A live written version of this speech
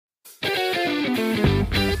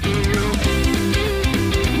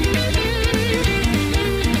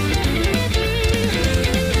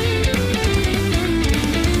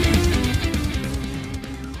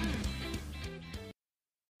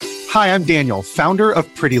Hi, I'm Daniel, founder of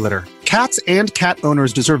Pretty Litter. Cats and cat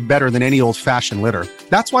owners deserve better than any old-fashioned litter.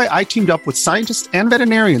 That's why I teamed up with scientists and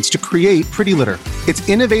veterinarians to create Pretty Litter. Its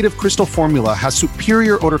innovative crystal formula has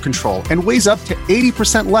superior odor control and weighs up to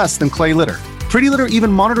 80% less than clay litter. Pretty Litter even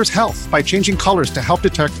monitors health by changing colors to help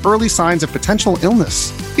detect early signs of potential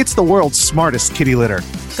illness. It's the world's smartest kitty litter.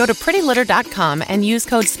 Go to prettylitter.com and use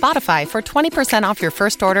code SPOTIFY for 20% off your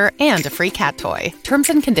first order and a free cat toy. Terms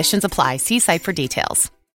and conditions apply. See site for details.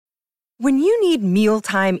 When you need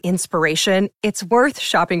mealtime inspiration, it's worth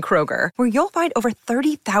shopping Kroger, where you'll find over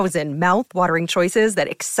 30,000 mouth-watering choices that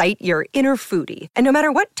excite your inner foodie. And no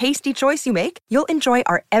matter what tasty choice you make, you'll enjoy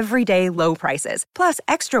our everyday low prices, plus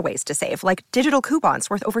extra ways to save, like digital coupons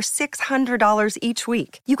worth over $600 each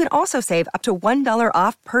week. You can also save up to $1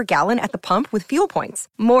 off per gallon at the pump with fuel points.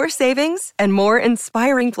 More savings and more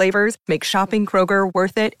inspiring flavors make shopping Kroger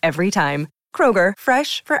worth it every time. Kroger,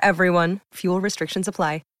 fresh for everyone. Fuel restrictions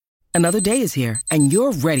apply. Another day is here, and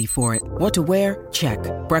you're ready for it. What to wear? Check.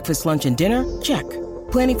 Breakfast, lunch, and dinner? Check.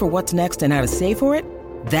 Planning for what's next and how to save for it?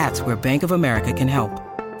 That's where Bank of America can help.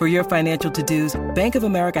 For your financial to-dos, Bank of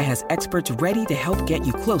America has experts ready to help get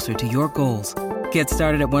you closer to your goals. Get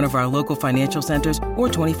started at one of our local financial centers or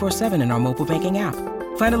 24/7 in our mobile banking app.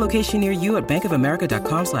 Find a location near you at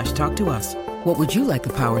bankofamerica.com/talktous. What would you like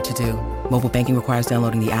the power to do? Mobile banking requires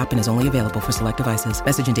downloading the app and is only available for select devices.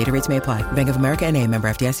 Message and data rates may apply. Bank of America N.A., member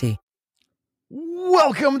FDIC.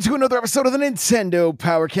 Welcome to another episode of the Nintendo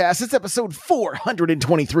Powercast. It's episode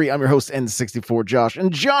 423. I'm your host, N64 Josh.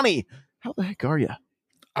 And Johnny, how the heck are you?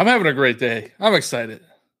 I'm having a great day. I'm excited.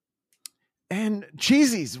 And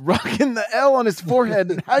Cheesy's rocking the L on his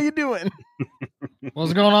forehead. How you doing?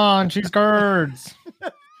 What's going on, cheese curds?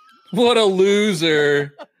 What a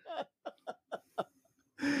loser.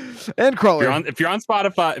 And Crawler. If you're on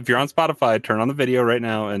Spotify, turn on the video right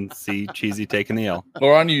now and see Cheesy taking the L.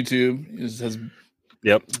 Or on YouTube. It says,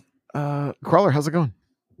 yep. Crawler, how's it going?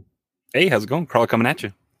 Hey, how's it going? Crawler coming at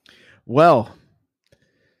you. Well.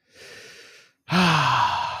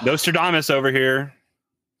 Nostradamus over here.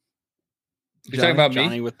 You're talking about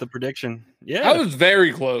Johnny me? With the prediction. Yeah. I was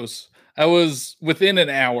very close. I was within an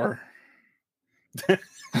hour.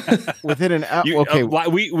 Within an hour. Okay.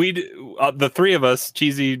 We the three of us,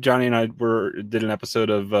 Cheesy, Johnny, and I did an episode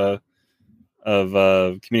of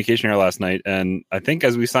Communication Error last night, and I think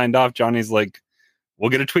as we signed off, Johnny's like,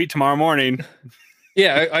 "We'll get a tweet tomorrow morning."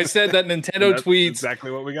 Yeah, I said that Nintendo tweets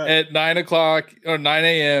exactly what we got at 9 o'clock or 9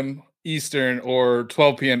 a.m. Eastern or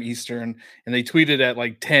 12 p.m. Eastern, and they tweeted at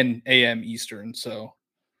like 10 a.m. Eastern. So,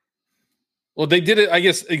 well, they did it, I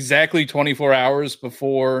guess, exactly 24 hours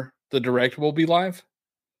before the Direct will be live.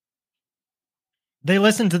 They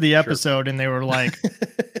listened to the episode and they were like,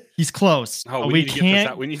 "He's close. Oh, we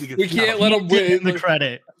can't. We can't let him win the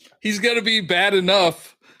credit. He's gonna be bad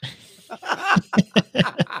enough."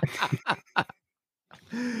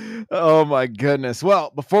 Oh my goodness.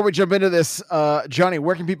 Well, before we jump into this, Johnny,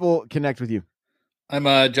 where can people connect with you? I'm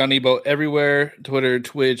Johnny Bo everywhere: Twitter,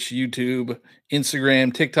 Twitch, YouTube,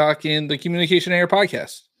 Instagram, TikTok, and the Communication Error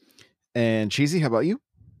podcast. And Cheesy, how about you?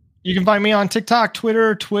 You can find me on TikTok,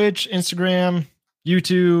 Twitter, Twitch, Instagram,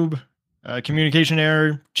 YouTube, Communication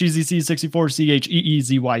Error,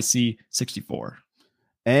 CheezyC64, CheezyC64.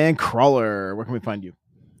 And Crawler, where can we find you?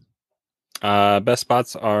 Best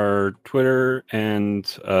spots are Twitter and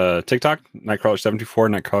TikTok.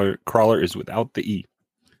 Nightcrawler724. Nightcrawler is without the E.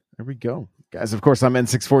 There we go. Guys, of course, I'm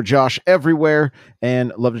N64 Josh everywhere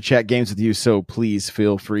and love to chat games with you, so please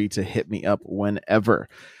feel free to hit me up whenever.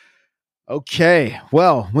 Okay,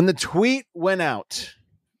 well, when the tweet went out,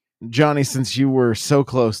 Johnny, since you were so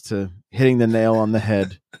close to hitting the nail on the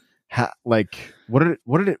head, what did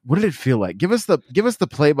it feel like? Give us the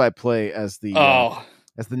play-by-play as the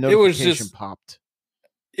notification popped.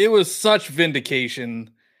 It was such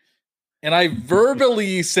vindication, and I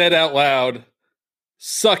verbally said out loud,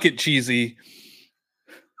 "Suck it, Cheesy."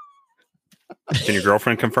 Can your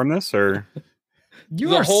girlfriend confirm this, or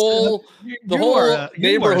the whole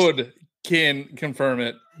neighborhood can confirm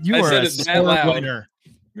it? You are a sore winner.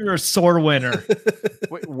 You're a sore winner.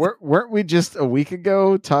 Wait, weren't we just a week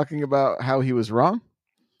ago talking about how he was wrong?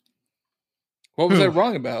 What was I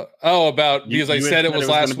wrong about? Oh, because I said it was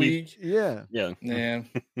last week. Yeah.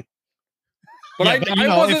 But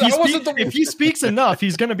if he speaks enough,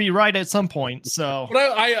 he's going to be right at some point. So,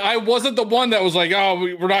 but I wasn't the one that was like, "Oh,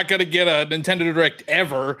 we're not going to get a Nintendo Direct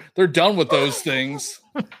ever. They're done with those things."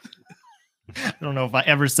 I don't know if I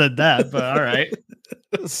ever said that, but all right.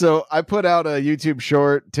 So I put out a YouTube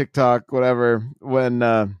short, TikTok, whatever, when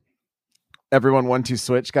Everyone 1-2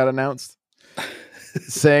 Switch got announced.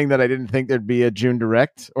 saying that I didn't think there'd be a June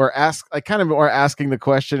Direct, or asking the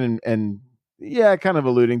question and yeah, kind of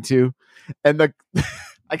alluding to, and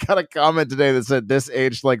I got a comment today that said this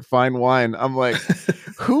aged like fine wine. I'm like,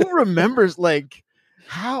 who remembers like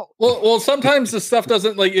how? Well, sometimes the stuff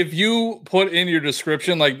doesn't, like, if you put in your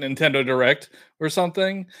description like Nintendo Direct or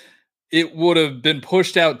something, it would have been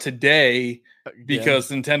pushed out today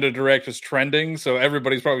because Nintendo Direct is trending. So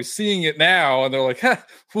everybody's probably seeing it now and they're like,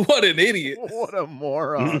 what an idiot. What a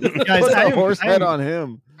moron. Guys, Put a horse head on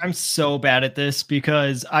him. I'm so bad at this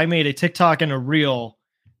because I made a TikTok and a reel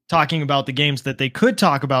talking about the games that they could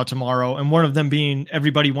talk about tomorrow, and one of them being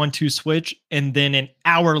Everybody 1-2 Switch. And then an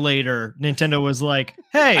hour later, Nintendo was like,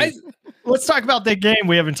 hey, let's talk about that game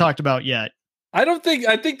we haven't talked about yet. I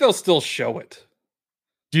think they'll still show it.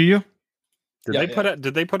 Do you?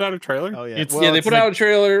 Did they put out a trailer? Oh yeah. They put out a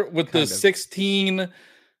trailer with the 16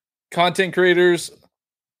 content creators.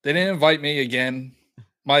 They didn't invite me again.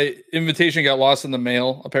 My invitation got lost in the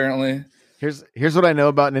mail, apparently. Here's what I know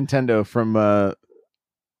about Nintendo from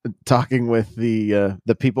talking with the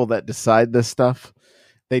people that decide this stuff.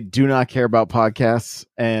 They do not care about podcasts,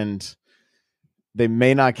 and they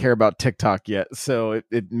may not care about TikTok yet. So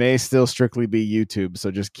it may still strictly be YouTube.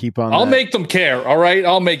 So just keep on. I'll make them care. All right.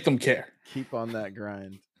 I'll make them care. Keep on that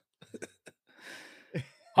grind.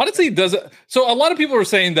 Honestly, does it? So a lot of people are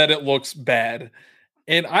saying that it looks bad,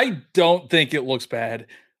 and I don't think it looks bad.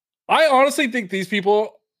 I honestly think these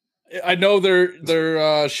people, I know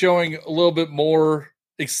they're showing a little bit more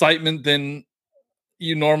excitement than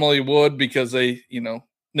you normally would because they,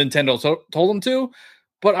 Nintendo told them to,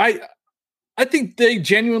 but I think they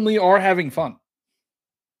genuinely are having fun.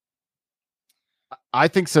 I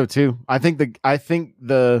think so too. I've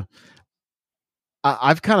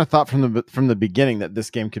kind of thought from the beginning that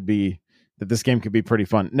this game could be pretty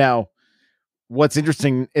fun. Now, what's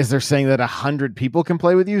interesting is they're saying that 100 people can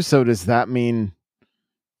play with you. So does that mean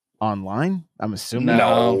online? I'm assuming.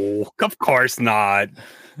 No, of course not.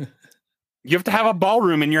 You have to have a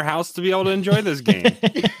ballroom in your house to be able to enjoy this game.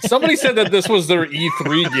 Somebody said that this was their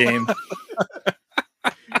E3 game.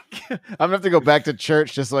 I'm gonna have to go back to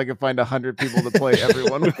church just so I can find 100 people to play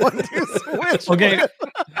everyone with 1-2 Switch. Okay.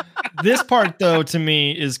 This part, though, to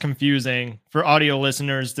me is confusing for audio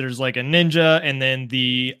listeners. There's like a ninja, and then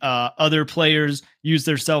the other players use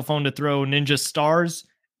their cell phone to throw ninja stars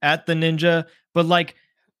at the ninja. But like,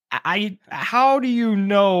 how do you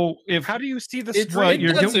know if? How do you see the screen?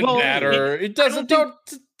 It doesn't matter. It doesn't.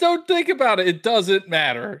 Don't think about it. It doesn't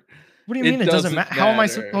matter. What do you mean it doesn't matter? How am I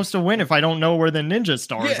supposed to win if I don't know where the ninja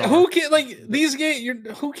stars are? These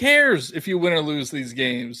games? Who cares if you win or lose these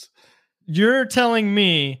games? You're telling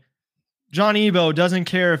me John Ebo doesn't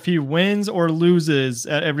care if he wins or loses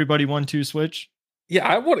at Everybody 1-2 Switch? Yeah,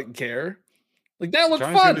 I wouldn't care. Like, that looks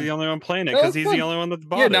Johnny's fun. Gonna be the only one playing it because he's the only one that's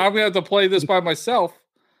bought it. Now I'm gonna have to play this by myself.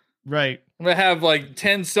 Right. I'm gonna have like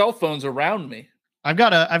 10 cell phones around me. I've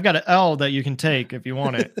got a L that you can take if you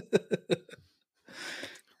want it.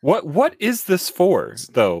 What is this for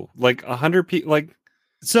though? Like 100 people? Like,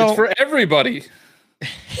 so it's for everybody.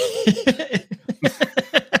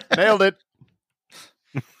 Nailed it.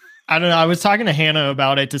 I don't know. I was talking to Hannah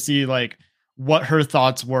about it to see like what her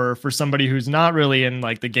thoughts were for somebody who's not really in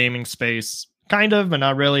like the gaming space, kind of, but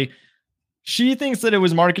not really. She thinks that it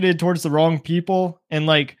was marketed towards the wrong people. And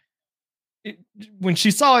like, when she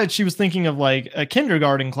saw it, she was thinking of like a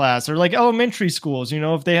kindergarten class or like elementary schools,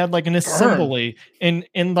 if they had like an assembly and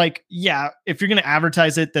like, yeah, if you're going to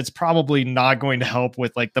advertise it, that's probably not going to help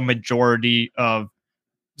with like the majority of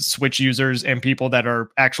Switch users and people that are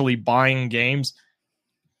actually buying games.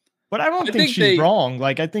 But I don't think she's wrong.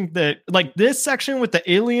 Like, I think that like this section with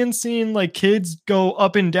the alien scene, like kids go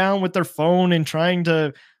up and down with their phone and trying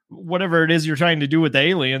to, whatever it is you're trying to do with the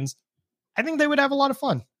aliens. I think they would have a lot of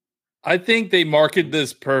fun. I think they market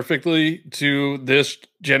this perfectly to this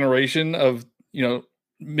generation of,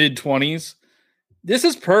 mid-20s. This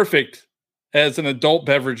is perfect as an adult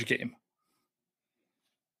beverage game.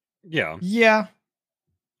 Yeah. Yeah.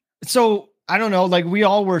 So I don't know, like we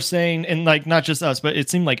all were saying, and like not just us, but it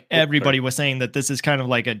seemed like everybody was saying that this is kind of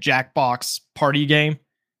like a Jackbox party game.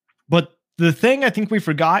 But the thing I think we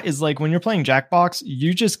forgot is like when you're playing Jackbox,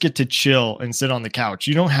 you just get to chill and sit on the couch.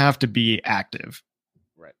 You don't have to be active.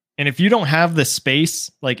 Right. And if you don't have the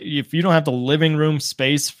space, like if you don't have the living room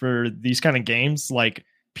space for these kind of games, like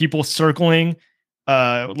people circling,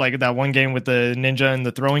 like that one game with the ninja and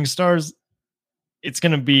the throwing stars, it's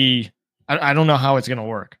going to be, I don't know how it's going to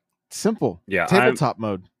work. Simple. Yeah. Tabletop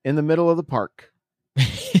mode in the middle of the park.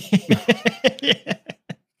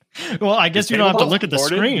 Well, I guess you don't have to look at the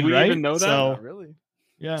screen, Do we right? even know that? Not really.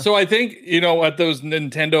 Yeah. So I think, at those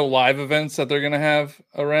Nintendo Live events that they're going to have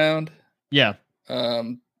around, Yeah.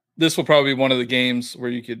 this will probably be one of the games where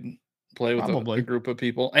you could play with a group of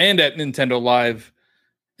people, and at Nintendo Live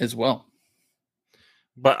as well.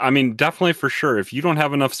 But I mean, definitely for sure, if you don't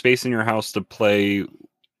have enough space in your house to play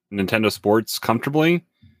Nintendo Sports comfortably,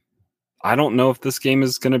 I don't know if this game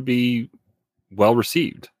is going to be well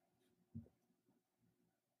received.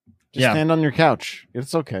 Just stand on your couch.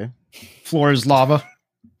 It's okay. Floor is lava.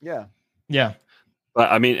 Yeah. Yeah.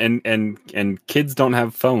 But I mean, and kids don't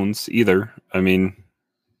have phones either. I mean,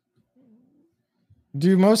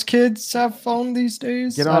 do most kids have phone these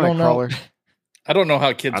days? Get on I don't know. I don't know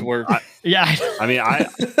how kids work. Yeah. I mean,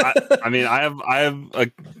 I have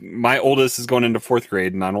my oldest is going into 4th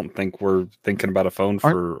grade, and I don't think we're thinking about a phone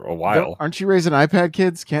for a while. Aren't you raising iPad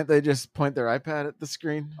kids? Can't they just point their iPad at the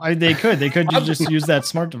screen? They could just use that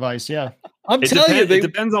smart device. Yeah. It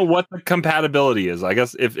depends on what the compatibility is. I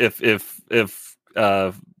guess if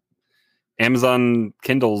Amazon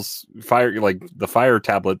Kindle's the Fire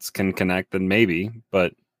tablets can connect, then maybe,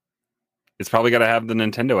 but it's probably got to have the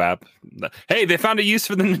Nintendo app. Hey, they found a use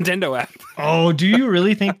for the Nintendo app. Oh, do you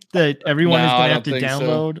really think that everyone is going to have to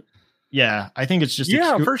download? So. Yeah, I think it's just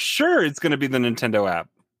for sure. It's going to be the Nintendo app.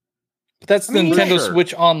 But that's the Nintendo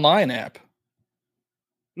Switch Online app.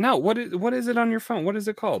 No, what is it on your phone? What is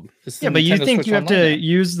it called? Yeah, but you think you have to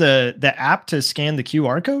use the app to scan the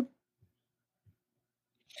QR code?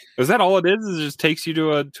 Is that all it is? It just takes you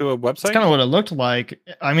to a website? It's kind of what it looked like.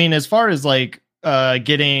 I mean, as far as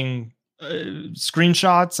getting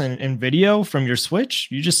screenshots and video from your Switch,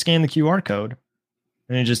 you just scan the QR code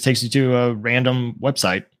and it just takes you to a random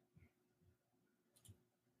website.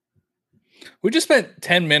 We just spent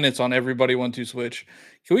 10 minutes on Everybody Want to Switch.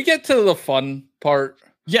 Can we get to the fun part?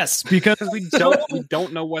 Yes, because we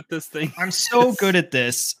don't know what this thing is. I'm so good at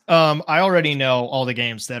this. I already know all the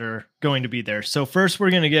games that are going to be there. So first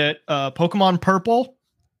we're going to get Pokemon Purple.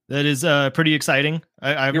 That is pretty exciting.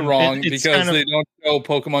 You're wrong because they don't show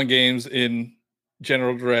Pokemon games in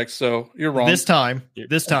General Direct. So you're wrong. This time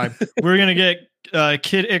we're going to get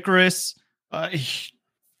Kid Icarus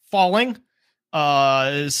Falling.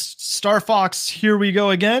 Star Fox, Here We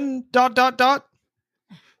Go Again. ...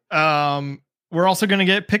 We're also going to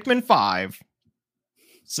get Pikmin 5.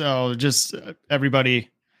 So just everybody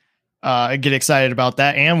get excited about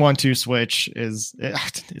that. And 1-2 Switch it's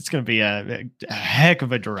going to be a heck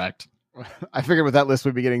of a direct. I figured with that list,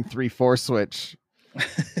 we'd be getting 3-4 Switch.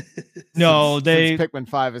 No, since Pikmin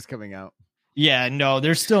 5 is coming out. Yeah, no,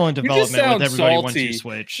 they're still in development with everybody 1-2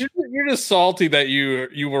 Switch. You're just salty that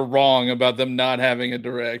you were wrong about them not having a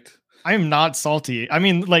direct. I am not salty. I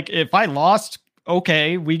mean, if I lost,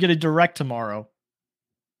 okay, we get a direct tomorrow.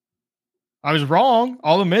 I was wrong.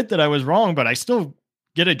 I'll admit that I was wrong, but I still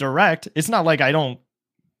get a direct. It's not like I don't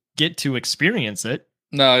get to experience it.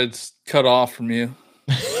 No, it's cut off from you.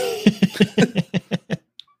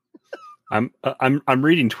 I'm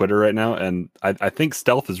reading Twitter right now, and I think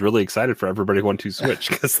Stealth is really excited for Everybody 1-2 Switch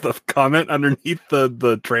because the comment underneath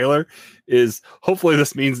the trailer is hopefully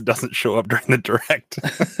this means it doesn't show up during the direct.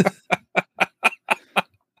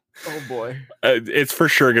 Oh boy. It's for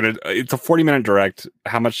sure it's a 40-minute direct.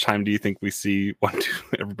 How much time do you think we see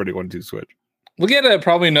Everybody 1-2 Switch? We'll get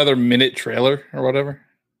probably another minute trailer or whatever.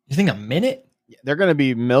 You think a minute? They're going to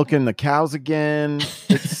be milking the cows again.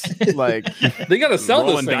 It's like they got to sell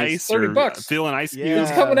this thing. It's $30. Feeling ice cubes.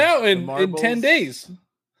 It's coming out in 10 days.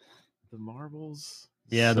 The marbles.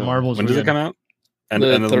 Yeah, the marbles. When does it come out? And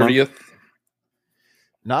the 30th.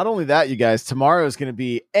 Not only that, you guys, tomorrow is going to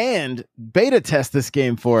be and beta test this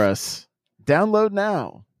game for us. Download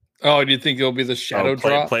now. Oh, do you think it'll be the Shadow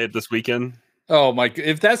Drop? Play it this weekend. Oh my!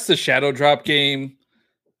 If that's the Shadow Drop game,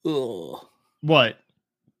 ugh. What?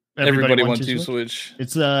 Everybody 1-2 Switch.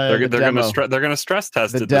 It's they're gonna stress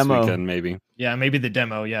test it this weekend, maybe. Yeah, maybe the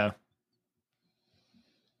demo. Yeah.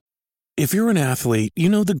 If you're an athlete, you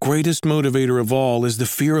know the greatest motivator of all is the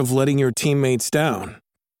fear of letting your teammates down.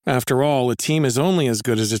 After all, a team is only as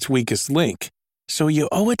good as its weakest link. So you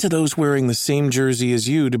owe it to those wearing the same jersey as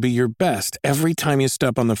you to be your best every time you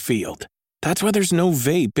step on the field. That's why there's no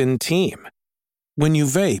vape in team. When you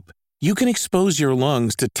vape, you can expose your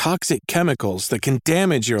lungs to toxic chemicals that can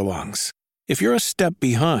damage your lungs. If you're a step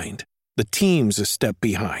behind, the team's a step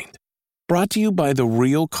behind. Brought to you by The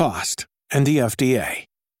Real Cost and the FDA.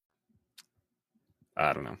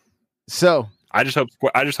 I don't know. So I just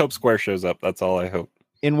hope Square shows up. That's all I hope.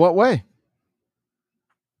 In what way?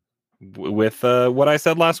 With what I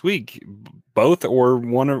said last week, both or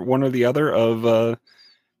one or the other of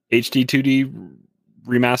HD 2D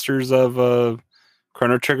remasters of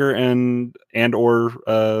Chrono Trigger and or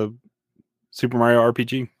Super Mario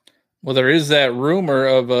RPG. Well, there is that rumor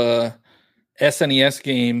of a SNES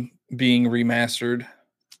game being remastered.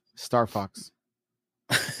 Star Fox.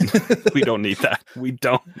 We don't need that. We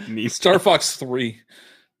don't need Star Fox 3.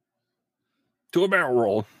 Do a barrel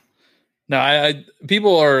roll. Now,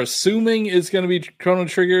 people are assuming it's going to be Chrono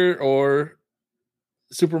Trigger or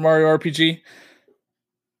Super Mario RPG.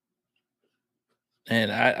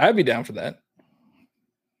 And I'd be down for that.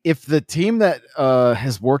 If the team that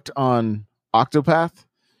has worked on Octopath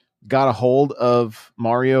got a hold of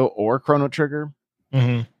Mario or Chrono Trigger,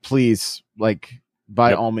 please, like,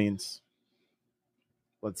 by all means,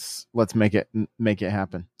 let's make it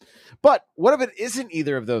happen. But what if it isn't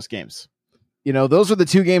either of those games? You know, those are the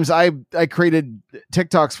two games I created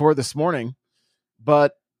TikToks for this morning.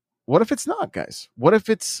 But what if it's not, guys? What if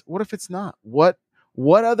it's not? What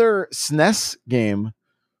other SNES game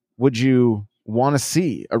would you want to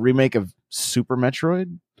see? A remake of Super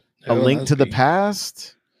Metroid? A Link to the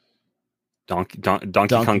Past? Donkey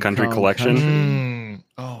Kong Country Collection.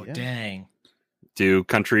 Oh, yeah. Dang. Do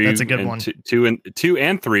Country That's a good one. 2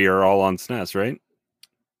 and 3 are all on SNES, right?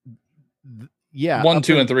 Yeah. 1,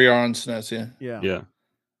 2, and 3 are on SNES, Yeah.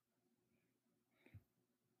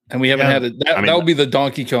 And we haven't had it. That would be the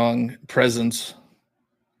Donkey Kong presence.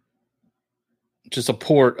 Just a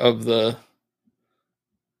port of the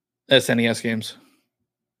SNES games.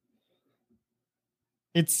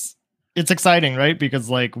 It's exciting, right? Because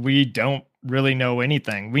like we don't really know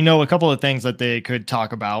anything. We know a couple of things that they could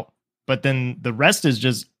talk about, but then the rest is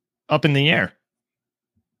just up in the air.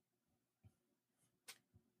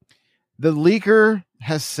 The leaker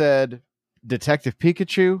has said Detective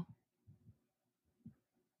Pikachu.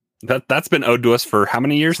 That's been owed to us for how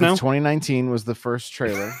many years now? 2019 was the first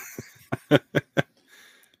trailer.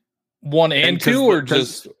 1 and 2, or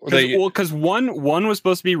just because one was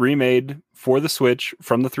supposed to be remade for the Switch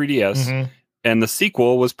from the 3DS, and the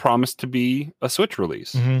sequel was promised to be a Switch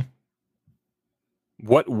release.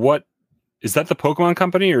 What is that? The Pokemon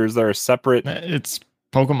Company, or is there a separate? It's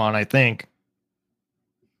Pokemon, I think.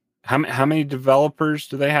 How many developers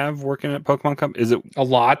do they have working at Pokemon Company? Is it a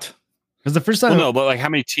lot? Because the first time, no, but like how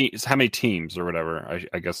many teams or whatever?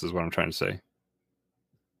 I guess is what I'm trying to say.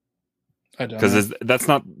 I don't know. Because that's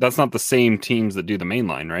not the same teams that do the main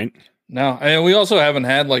line, right? No, and we also haven't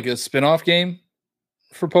had like a spin-off game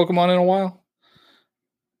for Pokemon in a while.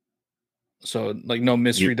 So like no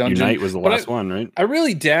Mystery Dungeon. Unite was the last one, right? I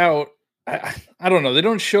really doubt. I don't know. They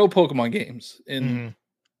don't show Pokemon games in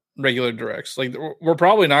regular directs. Like we're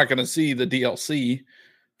probably not going to see the DLC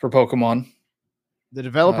for Pokemon. The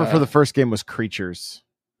developer for the first game was Creatures.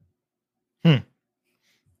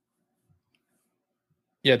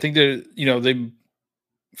 Yeah, I think they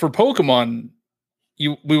for Pokemon,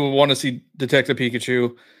 we would want to see Detective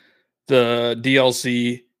Pikachu, the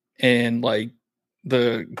DLC, and like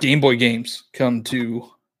the Game Boy games come to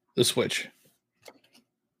the Switch.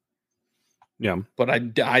 Yeah, but I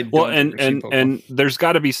don't and there's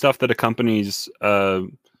got to be stuff that accompanies Fire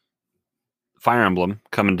Emblem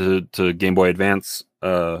coming to Game Boy Advance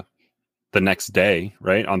the next day,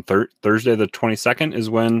 right? On Thursday the 22nd is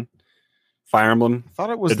when Fire Emblem I thought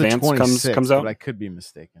it was Advance the 26th, comes out. but I could be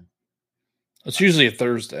mistaken. It's usually a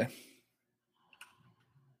Thursday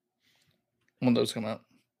when those come out.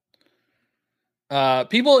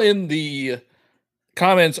 People in the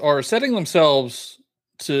comments are setting themselves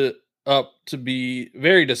up to be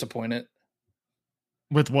very disappointed.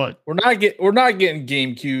 With what? We're not getting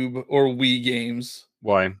GameCube or Wii games.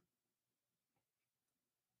 Why?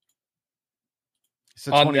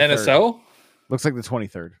 On 23rd. NSO? Looks like the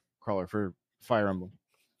 23rd crawler for Fire Emblem.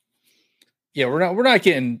 Yeah, we're not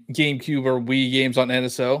getting GameCube or Wii games on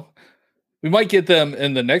NSO. We might get them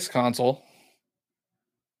in the next console.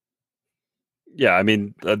 Yeah, I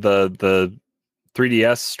mean the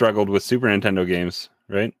 3DS struggled with Super Nintendo games,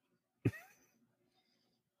 right?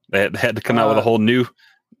 They had to come out with a whole new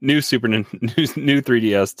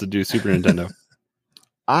 3DS to do Super Nintendo.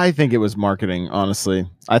 I think it was marketing, honestly.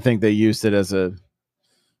 I think they used it as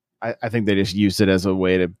I think they just used it as a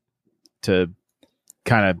way to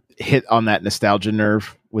kind of hit on that nostalgia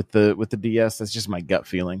nerve with the DS. That's just my gut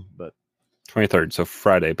feeling. But 23rd, so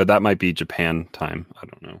Friday, but that might be Japan time. I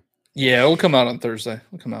don't know. Yeah, it'll come out on Thursday.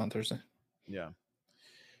 Yeah.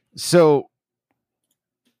 So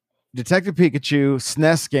Detective Pikachu,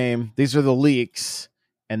 SNES game, these are the leaks,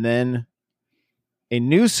 and then a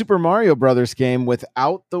new Super Mario Brothers game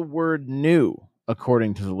without the word new,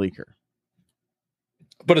 according to the leaker.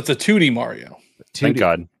 But it's a 2D Mario. 2D. Thank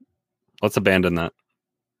God. Let's abandon that.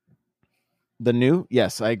 The new?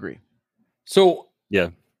 Yes, I agree. So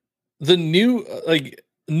yeah, the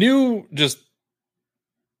new just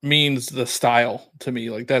means the style to me.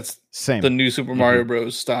 Like that's Same. the new Super Mario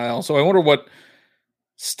Bros. Style. So I wonder what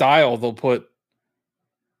style they'll put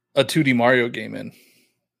a 2D Mario game in.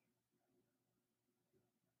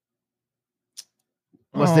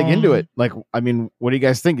 Let's dig into it. Like, I mean, what do you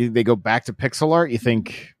guys think? Do they go back to pixel art? You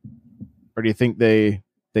think, or do you think they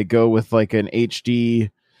go with like an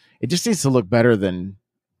HD? It just needs to look better than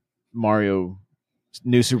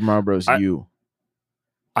New Super Mario Bros. U.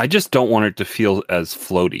 I just don't want it to feel as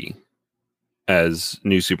floaty as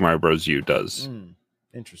New Super Mario Bros. U does.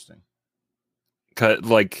 Interesting.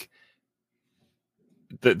 Like,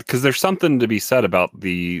 because there's something to be said about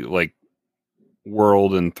the like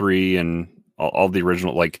world and 3 and all the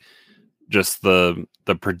original, like just the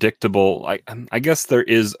predictable. I guess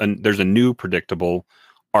there's a new predictable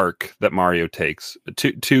arc that Mario takes.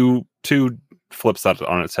 Two flips that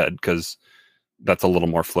on its head because that's a little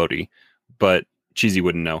more floaty, but Cheesy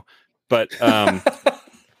wouldn't know. But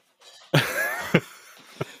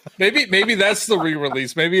maybe that's the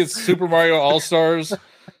re-release. Maybe it's Super Mario All-Stars.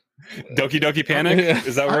 Doki Doki Panic?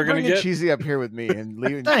 Is that what we're gonna get? Cheesy up here with me and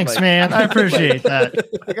leaving. Thanks, man. I appreciate that.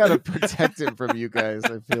 I gotta protect him from you guys.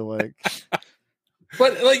 I feel like.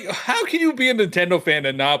 But like, how can you be a Nintendo fan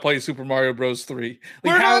and not play Super Mario Bros. 3?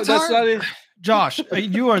 Like, Josh,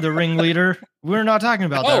 you are the ringleader. We're not talking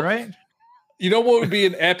about that, right? You know what would be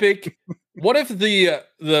an epic? What if the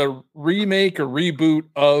remake or reboot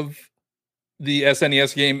of the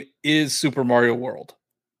SNES game is Super Mario World?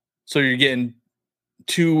 So you're getting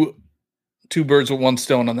two birds with one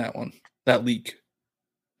stone on that one. That leak.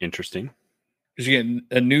 Interesting. Because you're getting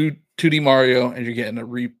a new 2D Mario and you're getting a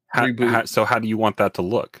reboot. So how do you want that to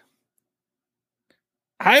look?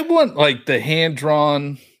 I want like the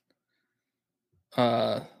hand-drawn.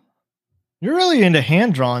 You're really into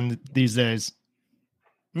hand-drawn these days.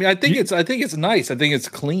 I mean, I think it's nice. I think it's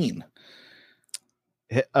clean.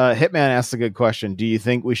 Hitman asked a good question. Do you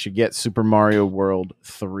think we should get Super Mario World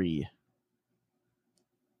 3?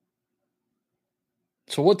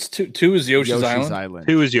 So what's 2 is Yoshi's Island?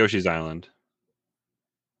 2 is Yoshi's Island.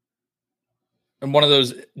 And one of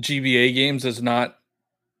those GBA games is not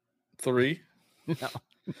 3? No.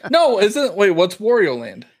 No, isn't. Wait, what's Wario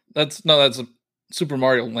Land? That's a Super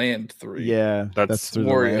Mario Land 3. Yeah, that's through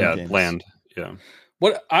Wario. the Land games. Land. Yeah.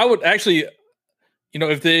 What I would actually,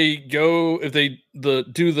 if they do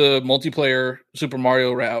the multiplayer Super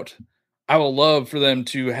Mario route, I would love for them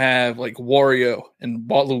to have like Wario and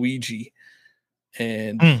Waluigi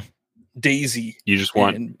and Daisy. You just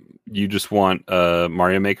want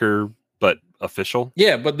Mario Maker, but official.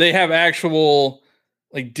 Yeah, but they have actual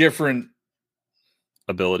like different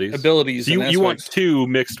abilities. So you want 2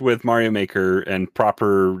 mixed with Mario Maker and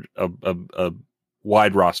proper a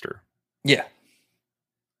wide roster. Yeah,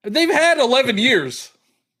 they've had 11 years.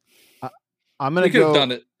 I'm gonna go.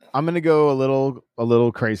 Done it. I'm gonna go a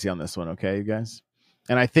little crazy on this one. Okay, you guys.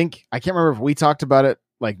 And I can't remember if we talked about it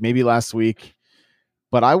like maybe last week,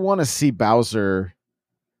 but I want to see Bowser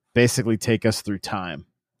basically take us through time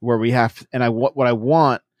where we have. And what I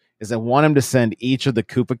want is I want him to send each of the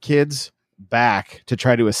Koopa kids back to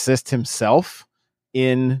try to assist himself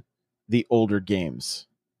in the older games.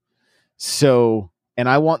 So, and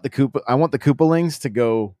I want the Koopalings to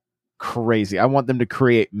go crazy. I want them to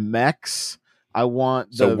create mechs. I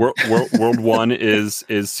want World 1 is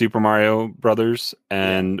Super Mario Brothers,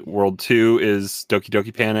 and World 2 is Doki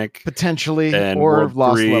Doki Panic potentially, and or World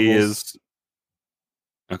Lost 3 Levels. Is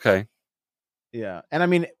okay. Yeah, and I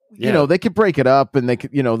mean, they could break it up, and they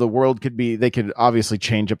could, the world could be. They could obviously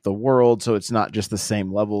change up the world so it's not just the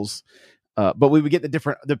same levels, but we would get the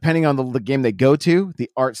different depending on the game they go to, the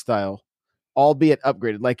art style, albeit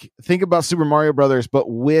upgraded. Like think about Super Mario Brothers, but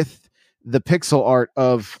with the pixel art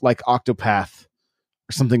of like Octopath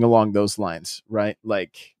or something along those lines, right?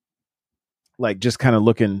 Like just kind of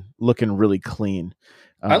looking really clean.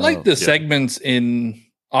 I like the segments in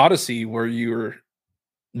Odyssey where you were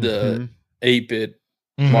the 8-bit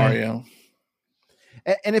Mario.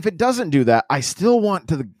 And if it doesn't do that, I want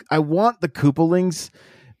the Koopalings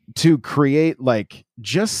to create like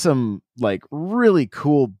just some like really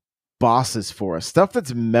cool bosses for us, stuff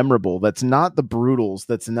that's memorable, that's not the Brutals,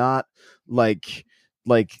 that's not Brutals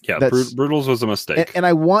was a mistake, and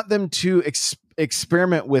I want them to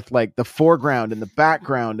experiment with like the foreground and the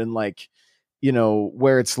background, and like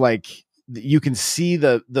where it's like you can see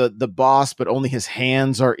the boss, but only his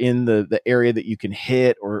hands are in the area that you can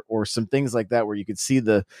hit, or some things like that, where you could see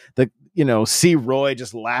see Roy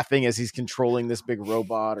just laughing as he's controlling this big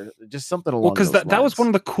robot, or just something along. Well, because that was one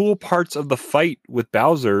of the cool parts of the fight with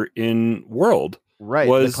Bowser in World, right?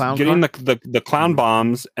 Was getting the clown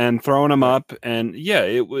bombs and throwing them up, and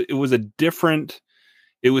it was a different.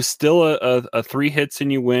 it was still a 3 hits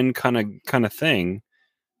and you win kind of thing,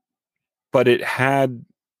 but it had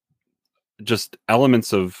just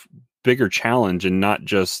elements of bigger challenge and not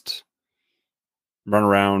just run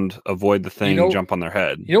around, avoid the thing, jump on their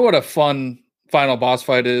head. You know what a fun final boss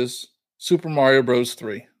fight is? Super Mario Bros.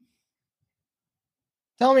 3.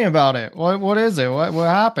 Tell me about it. What is it? What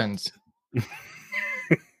happens?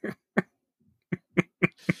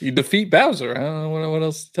 You defeat Bowser. I don't know what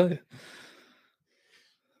else to tell you.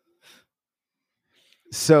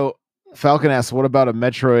 So Falcon asks, what about a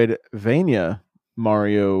Metroidvania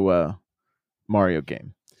Mario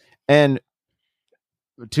game? And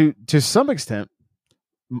to some extent,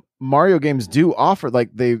 Mario games do offer, like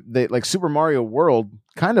they like Super Mario World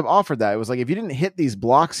kind of offered that. It was like, if you didn't hit these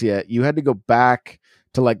blocks yet, you had to go back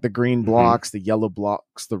to like the green blocks, the yellow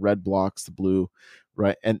blocks, the red blocks, the blue,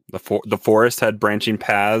 right? And the forest had branching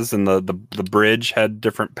paths, and the bridge had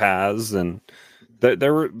different paths, and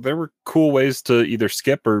there were cool ways to either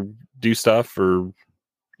skip or do stuff, or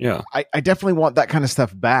I definitely want that kind of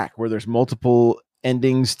stuff back, where there's multiple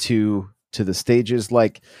endings to the stages,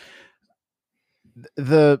 like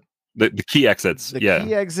the key exits. Key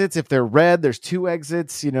exits, if they're red, there's 2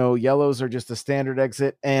 exits, yellows are just a standard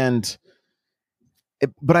exit. And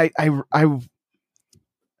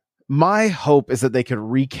my hope is that they could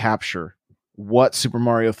recapture what Super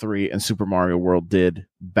Mario 3 and Super Mario World did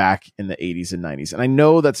back in the 80s and 90s. And I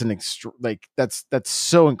know that's that's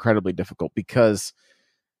so incredibly difficult, because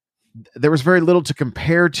there was very little to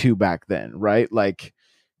compare to back then, right? Like,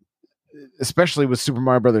 especially with Super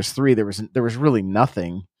Mario Brothers 3, there was really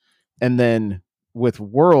nothing. And then with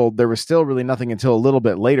World, there was still really nothing until a little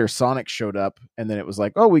bit later. Sonic showed up, and then it was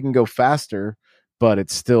like, oh, we can go faster, but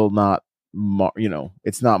it's still not,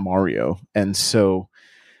 it's not Mario. And so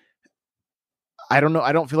I don't know.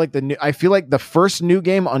 I don't feel like I feel like the first new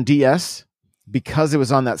game on DS, because it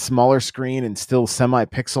was on that smaller screen and still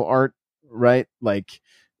semi-pixel art, right? Like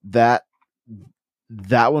that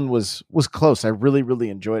one was close. I really, really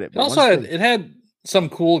enjoyed it. But also it had some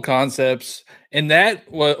cool concepts, and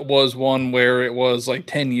that was one where it was like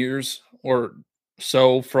 10 years or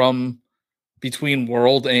so from between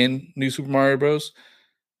World and New Super Mario Bros.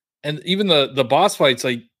 And even the boss fights,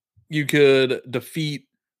 like you could defeat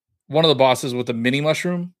one of the bosses with a mini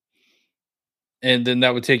mushroom, and then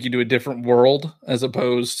that would take you to a different world as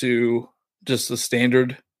opposed to just the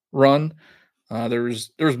standard run. There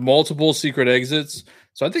was multiple secret exits.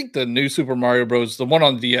 So I think the new Super Mario Bros., the one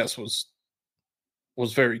on DS, was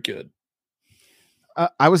very good.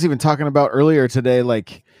 I was even talking about earlier today,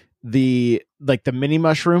 like the mini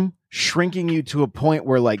mushroom shrinking you to a point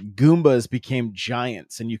where like Goombas became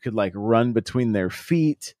giants, and you could like run between their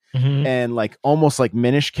feet, and like almost like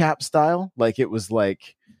Minish Cap style. Like it was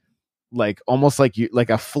like almost like you, like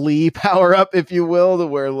a flea power up, if you will, to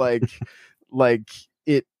where like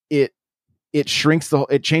it shrinks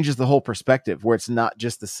it changes the whole perspective, where it's not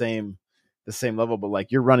just the same level, but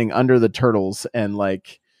like you're running under the turtles and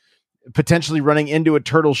like potentially running into a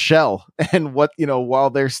turtle shell, and while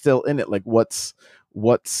they're still in it, like what's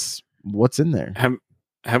in there.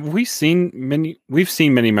 Have we seen we've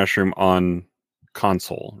seen Mini Mushroom on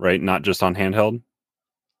console, right? Not just on handheld.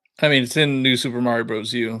 I mean, it's in New Super Mario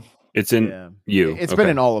Bros. U. It's in U. It's been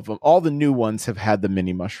in all of them. All the new ones have had the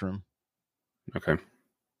mini mushroom. Okay.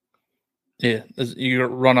 Yeah, you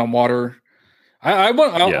run on water.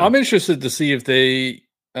 I'm interested to see if they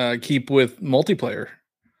keep with multiplayer.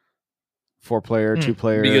 4-player,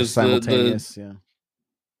 2-player, because simultaneous.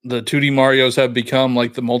 The 2D Marios have become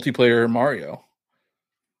like the multiplayer Mario.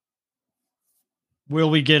 Will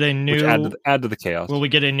we get a new add to the chaos? Will we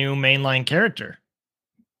get a new mainline character?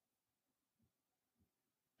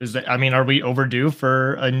 Are we overdue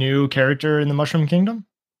for a new character in the Mushroom Kingdom?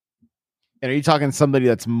 And are you talking somebody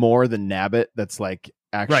that's more than Nabbit, that's like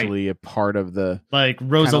actually a part of the, like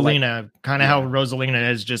Rosalina, kind of how Rosalina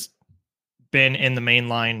has just been in the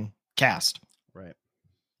mainline cast, right?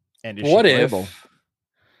 And what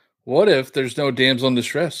if there's no damsel in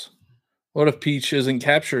distress? What if Peach isn't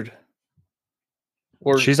captured,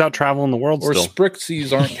 or she's out traveling the world, or still?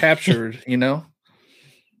 Sprixies aren't captured?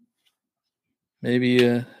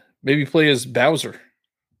 Maybe play as Bowser.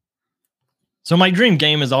 So my dream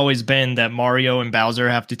game has always been that Mario and Bowser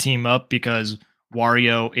have to team up, because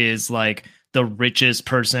Wario is like the richest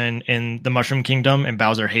person in the Mushroom Kingdom, and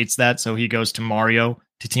Bowser hates that, so he goes to Mario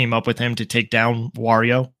to team up with him to take down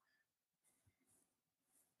Wario.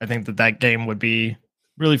 I think that game would be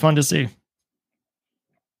really fun to see.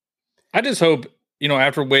 I just hope,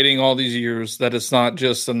 after waiting all these years, that it's not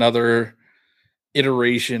just another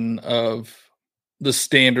iteration of the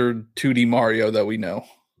standard 2D Mario that we know.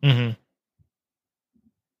 Mm-hmm.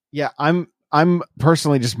 Yeah, I'm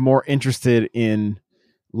personally just more interested in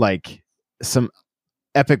like some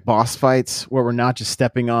epic boss fights where we're not just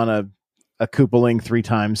stepping on a Koopaling 3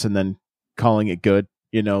 times and then calling it good.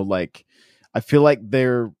 You know, like I feel like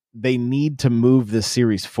they need to move this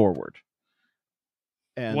series forward.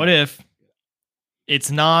 And what if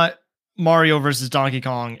it's not Mario versus Donkey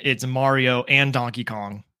Kong, it's Mario and Donkey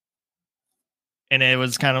Kong? And it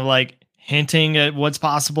was kind of like hinting at what's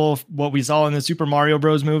possible, what we saw in the Super Mario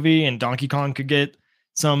Bros. Movie, and Donkey Kong could get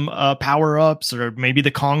some power-ups, or maybe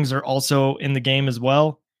the Kongs are also in the game as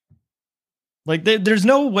well. Like, there's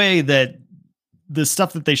no way that the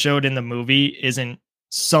stuff that they showed in the movie isn't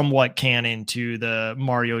somewhat canon to the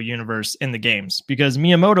Mario universe in the games, because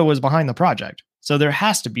Miyamoto was behind the project. So there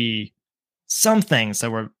has to be some things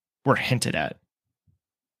that were hinted at.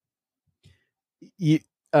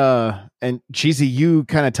 And Cheesy, you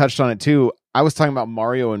kind of touched on it too. I was talking about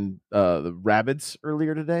Mario and the Rabbids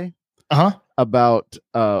earlier today. About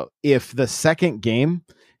if the second game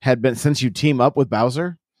had been, since you team up with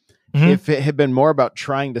Bowser, if it had been more about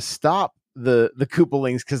trying to stop the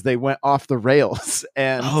Koopalings because they went off the rails.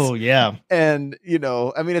 And and you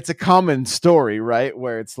know, I mean, it's a common story, right?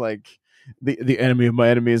 Where it's like the enemy of my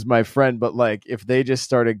enemy is my friend. But like, if they just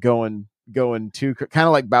started going too, kind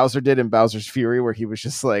of like Bowser did in Bowser's Fury, where he was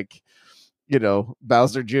just like, you know,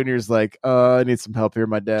 Bowser Jr.'s like, I need some help here.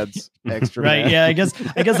 My dad's extra. Right. mad. Yeah. I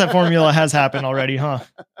guess that formula has happened already, huh?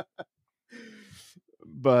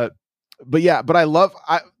 But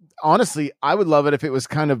honestly, I would love it if it was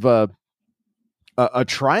kind of a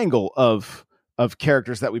triangle of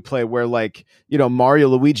characters that we play, where like, you know, Mario,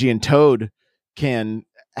 Luigi, and Toad can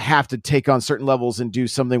have to take on certain levels and do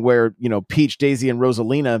something where, you know, Peach, Daisy, and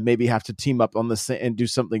Rosalina maybe have to team up on this and do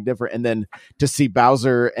something different. And then to see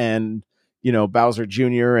Bowser and, you know, Bowser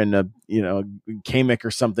Jr. and you know, Kamek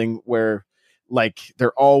or something, where like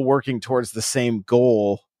they're all working towards the same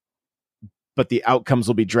goal, but the outcomes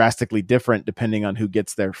will be drastically different depending on who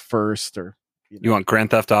gets there first. Or you want Grand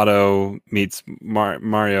Theft Auto meets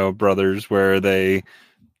Mario Brothers, where they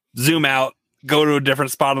zoom out, go to a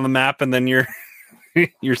different spot on the map, and then you're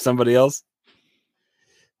you're somebody else.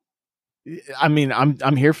 I mean,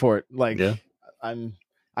 I'm here for it. Like, yeah. I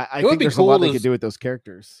think there's a lot they could do with those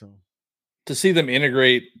characters. So to see them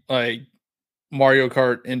integrate like Mario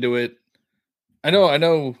Kart into it, I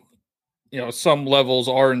know, you know, some levels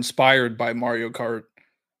are inspired by Mario Kart,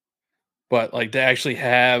 but like to actually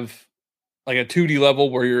have like a 2D level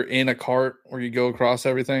where you're in a cart where you go across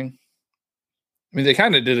everything. I mean, they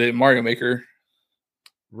kind of did it in Mario Maker.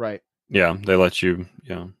 Right. Yeah, they let you,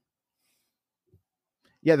 Yeah,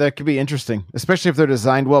 that could be interesting, especially if they're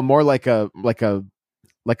designed well, more like a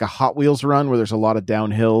Hot Wheels run where there's a lot of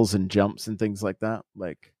downhills and jumps and things like that.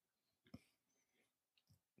 Like,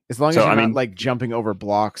 as long as you're not like jumping over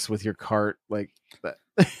blocks with your cart, like that.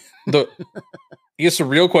 I guess the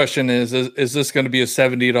real question is this going to be a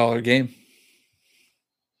 $70 game?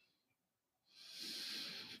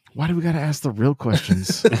 Why do we got to ask the real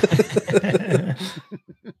questions?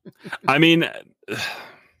 I mean,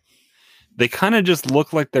 they kind of just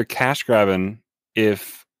look like they're cash grabbing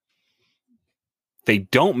if they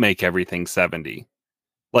don't make everything 70.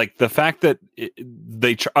 Like the fact that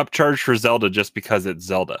they upcharge for Zelda just because it's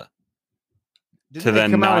Zelda. Didn't they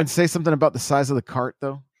come out and say something about the size of the cart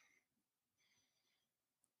though?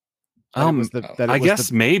 I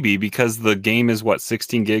guess maybe because the game is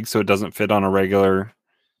 16 gigs, so it doesn't fit on a regular.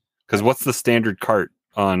 Because what's the standard cart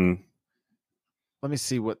on? Let me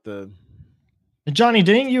see what the. Johnny,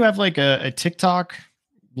 didn't you have like a TikTok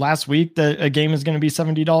last week that a game is going to be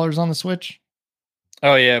 $70 on the Switch?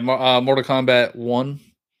 Oh yeah, Mortal Kombat 1.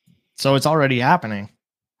 So it's already happening.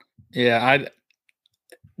 Yeah,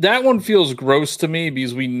 that one feels gross to me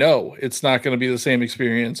because we know it's not going to be the same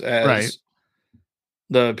experience as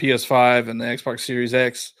the PS5 and the Xbox Series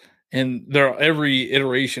X, and every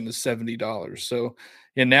iteration is $70. So,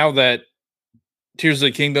 and now that Tears of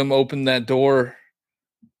the Kingdom opened that door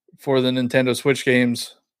for the Nintendo Switch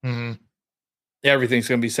games, everything's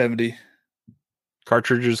going to be 70.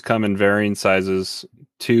 Cartridges come in varying sizes: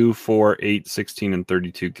 2, 4, 8, 16, and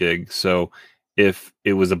 32 gigs. So if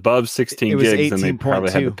it was above 16 gigs, then they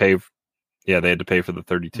probably had to pay. Yeah, they had to pay for the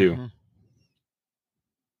 32. Mm-hmm.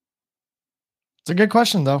 It's a good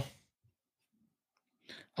question, though.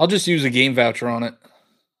 I'll just use a game voucher on it.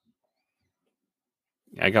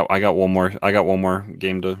 I got one more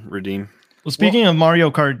game to redeem. Well, speaking of Mario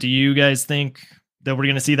Kart, do you guys think that we're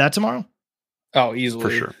going to see that tomorrow? Oh, easily.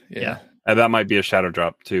 For sure. Yeah. And that might be a shadow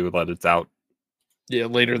drop too, that it's out. Yeah,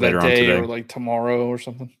 later that day or like tomorrow or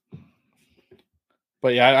something.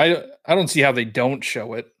 But yeah, I don't see how they don't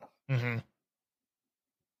show it. Mm-hmm.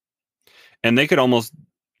 and they could almost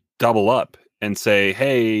double up and say,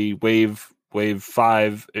 "Hey, wave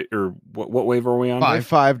 5, or what wave are we on? Wave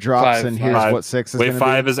 5 drops, and here's what 6 is. Wave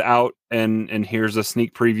 5 is out, and here's a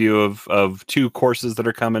sneak preview of 2 courses that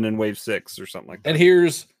are coming in wave 6 or something like that. And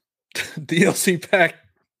here's DLC pack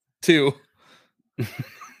 2."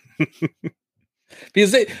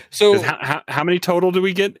 Because how many total do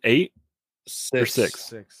we get? 8? 6 or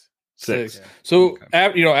 6? 6. Yeah. So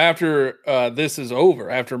after this is over,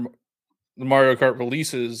 after the Mario Kart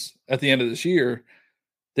releases at the end of this year,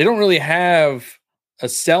 they don't really have a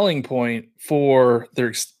selling point for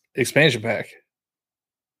their expansion pack,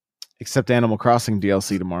 except Animal Crossing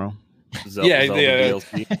DLC tomorrow. Zelda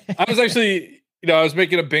DLC. I was actually, I was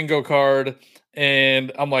making a bingo card,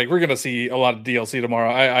 and I'm like, we're gonna see a lot of DLC tomorrow.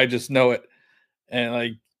 I just know it,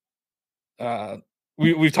 and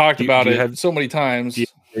we've talked about it so many times. Do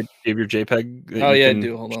you have your JPEG? Oh yeah, I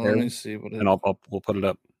do. Hold on, let me see what. And we'll put it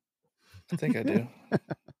up. I think I do.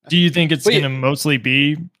 Do you think it's going to mostly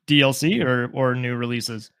be DLC or new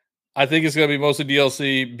releases? I think it's going to be mostly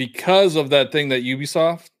DLC because of that thing that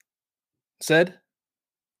Ubisoft said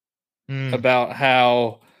about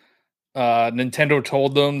how Nintendo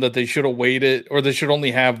told them that they should have waited, or they should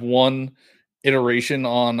only have one iteration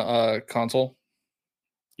on a console.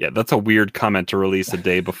 Yeah, that's a weird comment to release a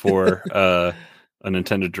day before a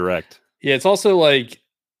Nintendo Direct. Yeah, it's also like,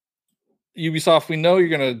 Ubisoft, we know you're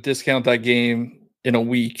going to discount that game in a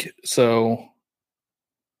week, so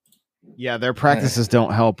yeah, their practices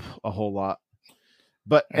don't help a whole lot.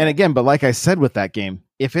 But like I said with that game,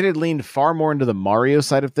 if it had leaned far more into the Mario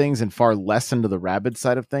side of things and far less into the Rabbids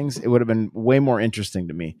side of things, it would have been way more interesting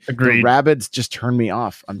to me. Agreed. The Rabbids just turned me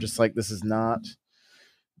off. I'm just like, this is not.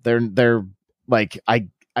 They're like, I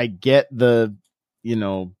get the,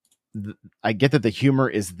 I get that the humor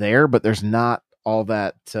is there, but there's not all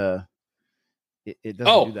that. It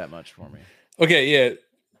doesn't do that much for me. Okay, yeah.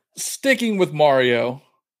 Sticking with Mario,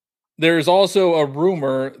 there's also a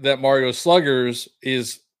rumor that Mario Sluggers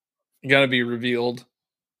is going to be revealed,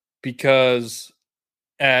 because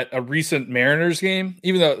at a recent Mariners game,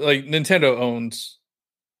 even though Nintendo owns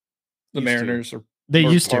the Mariners, or they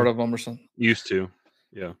used part to of them or something. Used to,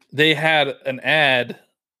 yeah. They had an ad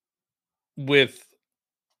with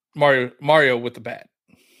Mario with the bat.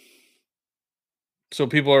 So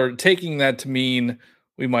people are taking that to mean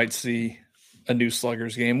we might see a new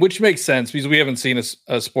Sluggers game, which makes sense because we haven't seen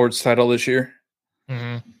a sports title this year.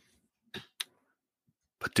 Mm-hmm.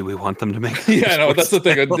 But do we want them to make? Yeah, no, that's the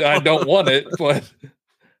thing. I don't want it, but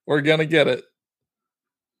we're gonna get it.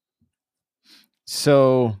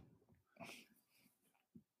 So,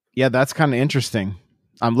 yeah, that's kind of interesting.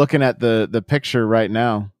 I'm looking at the picture right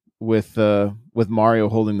now with Mario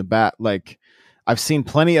holding the bat. Like, I've seen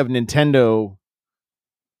plenty of Nintendo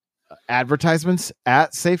advertisements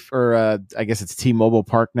at I guess it's T-Mobile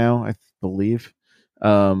Park now, I believe.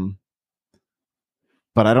 But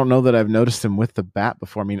I don't know that I've noticed him with the bat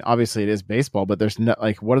before. I mean, obviously it is baseball, but there's no,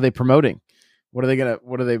 what are they promoting? Yeah,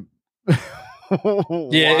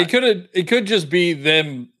 it could just be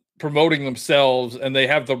them promoting themselves, and they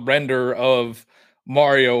have the render of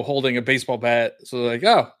Mario holding a baseball bat. So they're like,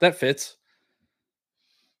 oh, that fits.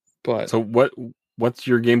 But so what's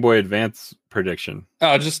your Game Boy Advance prediction?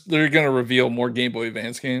 Oh, just they're going to reveal more Game Boy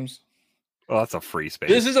Advance games. Well, that's a free space.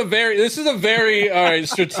 This is a very all right,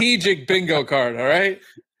 strategic bingo card. All right.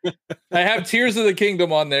 I have Tears of the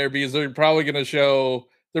Kingdom on there because they're probably going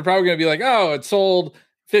to be like, oh, it sold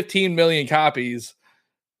 15 million copies.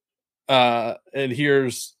 And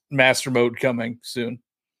here's Master Mode coming soon.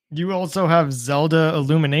 You also have Zelda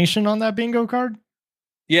Illumination on that bingo card?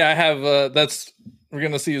 Yeah, I have we're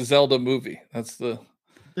going to see a Zelda movie.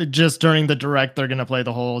 Just during the Direct, they're going to play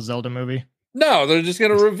the whole Zelda movie. No, they're just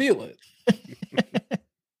going to reveal it.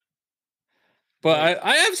 But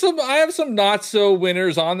I have some not so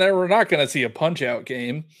winners on there. We're not going to see a Punch Out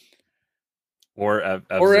game or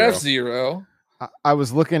F-Zero. I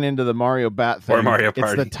was looking into the Mario Bat thing. Or Mario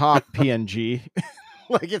Party. It's the top PNG.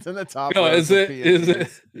 Like, it's in the top. No, is it? Is it?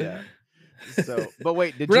 Yeah. So, but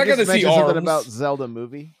wait, did We're you just mention something arms. about Zelda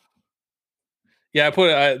movie? Yeah,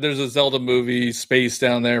 there's a Zelda movie space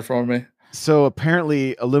down there for me. So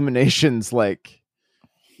apparently, Illuminations like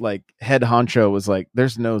head honcho was like,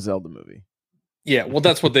 "There's no Zelda movie." Yeah, well,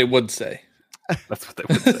 that's what they would say. That's what they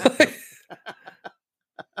would say.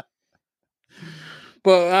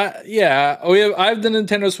 But I have the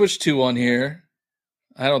Nintendo Switch 2 on here.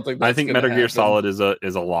 I don't think. I think Metal Gear Solid is a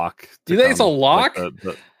lock. Do you think it's a lock?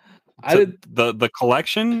 The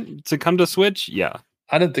collection to come to Switch, yeah.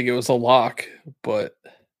 I didn't think it was a lock, but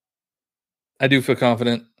I do feel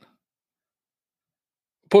confident.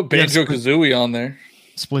 Put Banjo-Kazooie on there.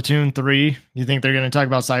 Splatoon 3, you think they're going to talk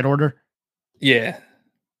about side order? Yeah.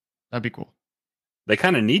 That'd be cool. They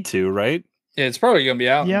kind of need to, right? Yeah, it's probably going to be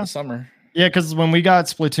out in the summer. Yeah, because when we got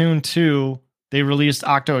Splatoon 2, they released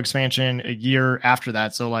Octo expansion a year after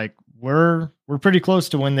that. So like we're pretty close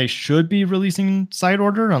to when they should be releasing side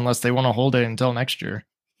order, unless they want to hold it until next year.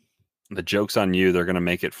 The joke's on you. They're going to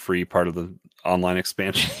make it free part of the online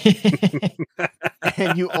expansion.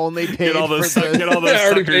 And you only paid get all those suckers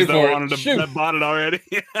that bought it already.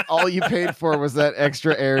 All you paid for was that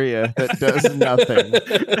extra area that does nothing.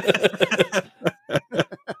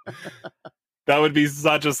 That would be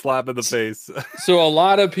such a slap in the face. So a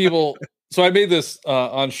lot of people... So I made this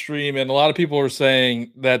on stream, and a lot of people were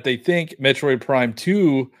saying that they think Metroid Prime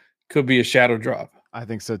 2 could be a shadow drop. I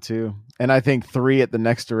think so too. And I think 3 at the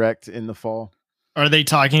next Direct in the fall. Are they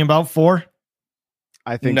talking about 4?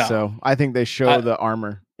 I think so. I think they show the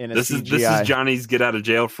armor in a CGI. This is Johnny's get out of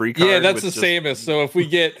jail free card. Yeah, that's the same as. So if we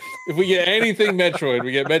get anything Metroid,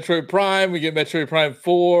 we get Metroid Prime, we get Metroid Prime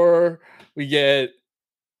 4, we get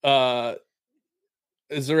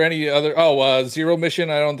is there any other Zero Mission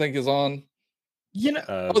I don't think is on. You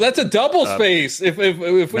know, that's a double space. If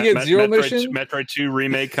we get Zero Mission, Metroid 2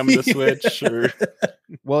 remake coming to Switch. Or...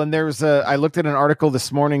 Well, and there's I looked at an article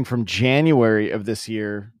this morning from January of this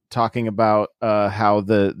year talking about how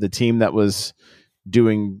the team that was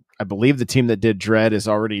doing, I believe the team that did Dread is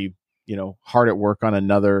already, hard at work on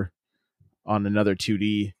another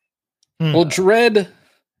 2D. Well, Dread,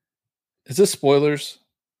 is this spoilers?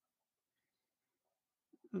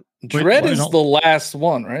 Dread is the last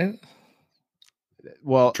one, right?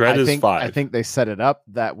 Well, Dread is 5. I think they set it up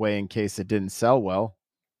that way in case it didn't sell well.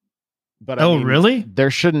 But really?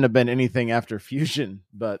 There shouldn't have been anything after Fusion,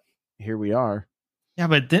 but here we are. Yeah,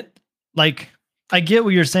 but I get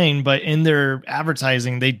what you're saying, but in their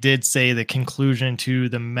advertising, they did say the conclusion to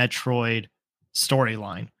the Metroid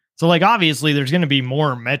storyline. So, obviously, there's going to be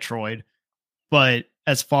more Metroid, but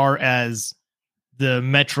as far as the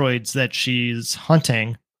Metroids that she's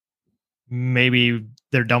hunting, maybe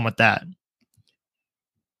they're done with that.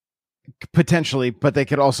 Potentially, but they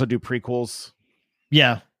could also do prequels.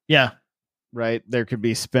 Yeah. Right? There could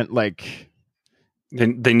be spent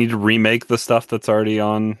They need to remake the stuff that's already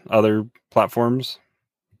on other platforms.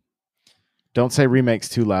 Don't say remakes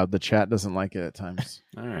too loud. The chat doesn't like it at times.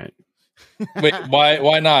 All right. Wait,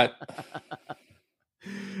 why not?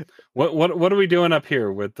 What are we doing up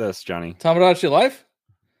here with this, Johnny? Tamagotchi Life?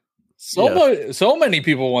 So many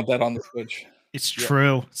people want that on the Switch. It's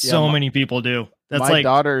true. So many people do. That's my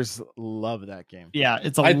daughters love that game. Yeah,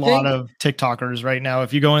 it's a lot of TikTokers right now.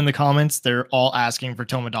 If you go in the comments, they're all asking for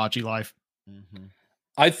Tomodachi Life. Mm-hmm.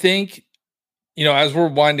 I think, as we're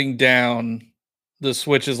winding down the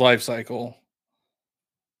Switch's life cycle,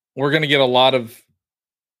 we're going to get a lot of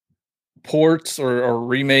ports or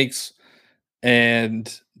remakes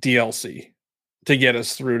and DLC to get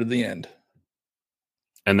us through to the end.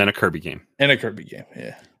 And then a Kirby game.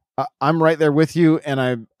 Yeah. I'm right there with you,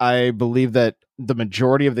 and I believe that the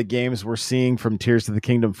majority of the games we're seeing from Tears of the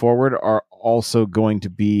Kingdom forward are also going to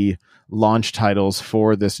be launch titles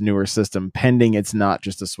for this newer system, pending it's not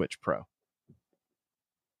just a Switch Pro.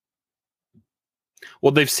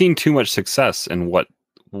 Well, they've seen too much success in what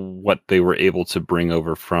they were able to bring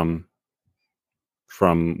over from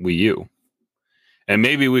Wii U. And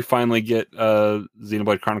maybe we finally get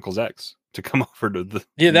Xenoblade Chronicles X to come over to the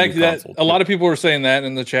that a lot of people were saying that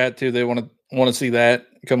in the chat too. They want to see that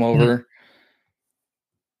come over. Mm-hmm.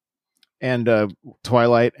 And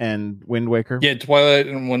Twilight and Wind Waker. Yeah, Twilight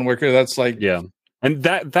and Wind Waker. That's and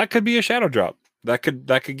that could be a shadow drop. That could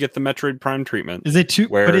get the Metroid Prime treatment. Is it too?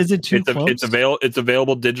 But is it too close? It's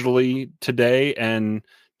available digitally today, and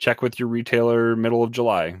check with your retailer middle of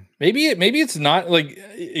July. Maybe it's not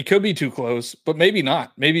it could be too close, but maybe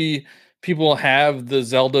not. Maybe people have the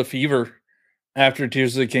Zelda fever after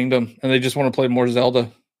Tears of the Kingdom, and they just want to play more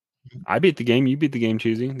Zelda. I beat the game. You beat the game,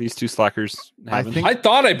 Cheesy. These two slackers haven't. I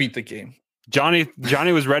thought I beat the game. Johnny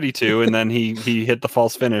was ready to, and then he hit the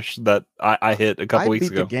false finish that I hit a couple weeks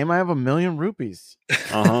ago. The game. I have 1,000,000 rupees.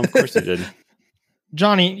 Of course he did.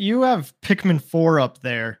 Johnny, you have Pikmin 4 up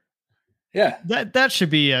there. Yeah, that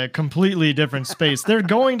should be a completely different space. They're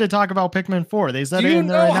going to talk about Pikmin 4. They said it in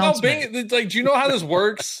their announcement. Do you know how this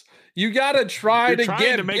works? You gotta try to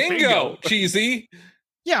get bingo, Cheesy.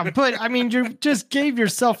 Yeah, but I mean, you just gave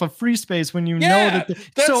yourself a free space when you know that.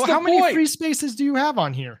 So how many free spaces do you have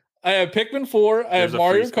on here? I have Pikmin 4. I have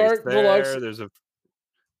Mario Kart Deluxe.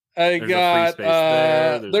 I There's got a free space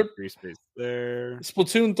there. There's a free space there.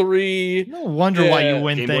 Splatoon 3. No wonder why you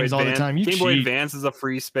win Game things Boy all the time. You Game Boy cheat. Advance is a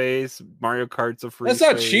free space. Mario Kart's a free That's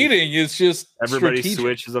space. not cheating. It's just Everybody's strategic.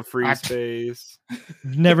 Switch is a free space.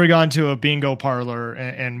 Never gone to a bingo parlor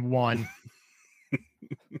and won.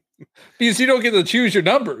 Because you don't get to choose your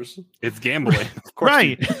numbers. It's gambling. Of course.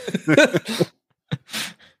 Right.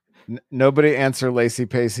 Nobody answer Lacey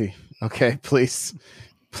Pacey. Okay, please.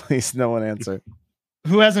 Please, no one answer.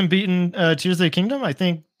 Who hasn't beaten Tears of the Kingdom? I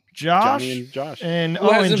think Josh. Johnny and Josh. And, Who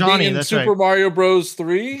hasn't and Johnny. beaten That's Super right. Mario Bros.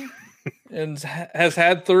 3 and has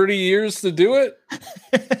had 30 years to do it.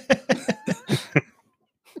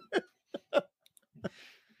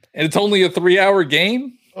 And it's only a 3-hour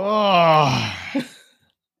game. Oh.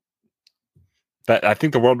 But I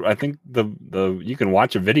think the you can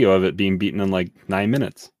watch a video of it being beaten in like 9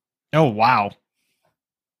 minutes. Oh, wow.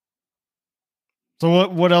 So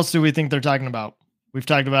what else do we think they're talking about? We've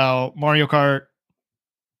talked about Mario Kart,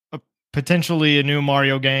 potentially a new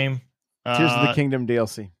Mario game. Tears of the Kingdom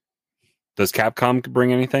DLC. Does Capcom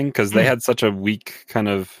bring anything? Because they had such a weak kind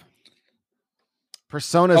of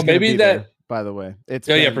Persona's gonna maybe be that. there, by the way. It's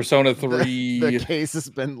Persona 3. The case has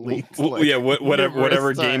been leaked.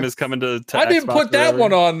 whatever game is coming to I didn't Xbox put that forever.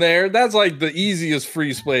 one on there. That's like the easiest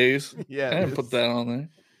free space. Yeah, I didn't put that on there.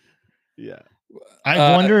 Yeah.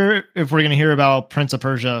 I wonder if we're going to hear about Prince of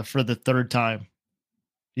Persia for the third time.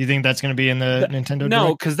 Do you think that's going to be in the Nintendo No,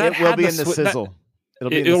 Direct? because that It will had be the in the Swi- sizzle.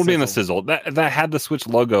 It'll be in the sizzle. That had the Switch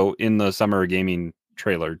logo in the Summer Gaming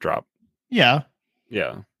trailer drop. Yeah.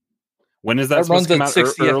 Yeah. When is that That supposed to come runs out? at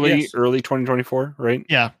 60 FPS. Early 2024, right?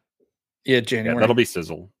 Yeah. Yeah, Yeah, January. that'll be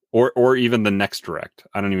sizzle. Or even the next direct.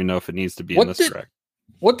 I don't even know if it needs to be in this direct.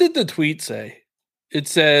 What did the tweet say? It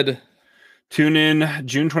said, tune in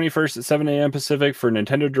June 21st at 7 a.m. Pacific for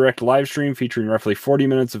Nintendo Direct live stream featuring roughly 40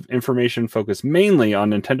 minutes of information focused mainly on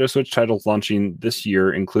Nintendo Switch titles launching this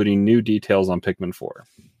year, including new details on Pikmin 4.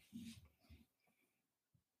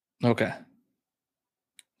 okay.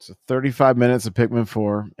 So 35 minutes of Pikmin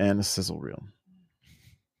 4 and a sizzle reel.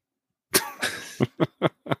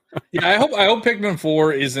 Yeah, I hope Pikmin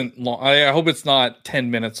 4 isn't long. I hope it's not 10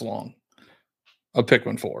 minutes long. Of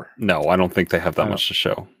Pikmin 4. No, I don't think they have that much to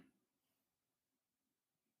show.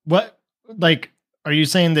 What, like, are you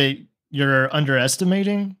saying that you're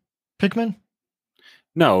underestimating Pikmin?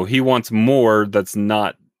 No, he wants more that's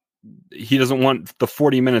not... He doesn't want the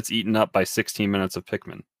 40 minutes eaten up by 16 minutes of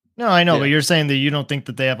Pikmin. No, I know, Yeah. but you're saying that you don't think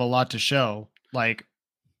that they have a lot to show. Like,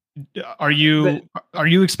 are you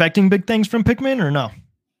expecting big things from Pikmin or no?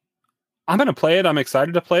 I'm going to play it. I'm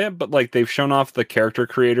excited to play it, but like they've shown off the character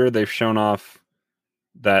creator. They've shown off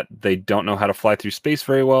that they don't know how to fly through space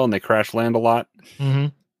very well and they crash land a lot. Mm-hmm.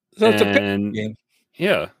 So it's a Pikmin game.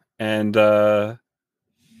 Yeah. And I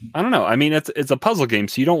don't know. I mean, it's a puzzle game,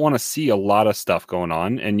 so you don't want to see a lot of stuff going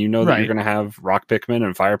on. And you know that you're going to have rock Pikmin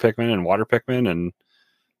and fire Pikmin and water Pikmin, and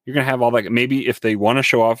you're going to have all that. Maybe if they want to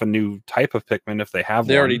show off a new type of Pikmin, if they have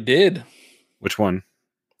They one. already did. Which one?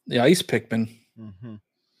 The ice Pikmin. Mm-hmm.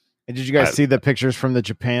 And did you guys see the pictures from the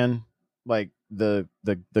Japan, like the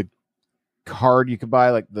card you could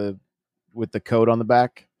buy, like with the code on the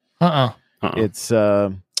back? It's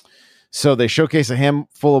so they showcase a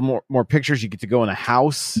handful of more pictures. You get to go in a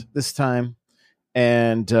house this time,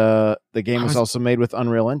 and the game was also made with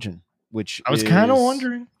Unreal Engine, which I was kind of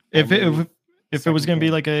wondering if it was going to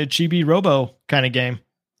be like a Chibi Robo kind of game.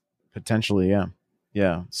 Potentially,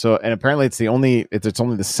 yeah. So, and apparently it's only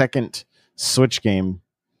the second Switch game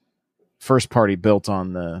first party built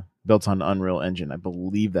on Unreal Engine. I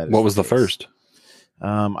believe that is what was the first?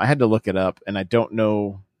 I had to look it up, and I don't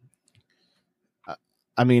know.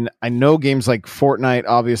 I mean, I know games like Fortnite,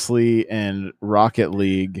 obviously, and Rocket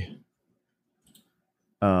League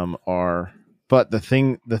are, but the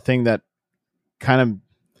thing that kind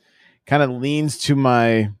of leans to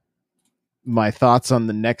my thoughts on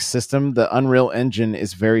the next system, the Unreal Engine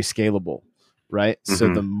is very scalable, right? Mm-hmm.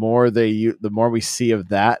 So the more we see of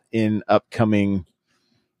that in upcoming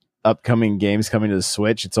games coming to the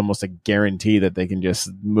Switch, it's almost a guarantee that they can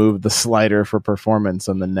just move the slider for performance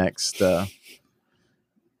on the next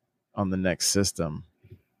system.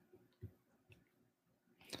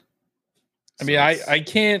 I mean, I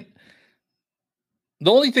can't.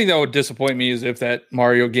 The only thing that would disappoint me is if that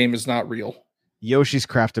Mario game is not real. Yoshi's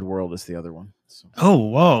Crafted World is the other one. So. Oh,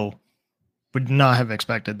 whoa. Would not have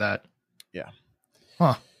expected that. Yeah.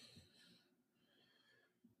 Huh.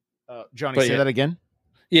 Johnny, say that again?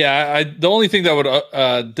 Yeah, the only thing that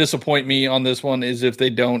would disappoint me on this one is if they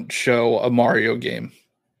don't show a Mario game.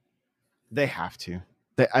 They have to.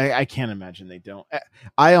 I can't imagine they don't.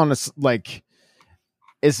 I honestly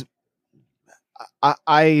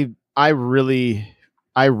I really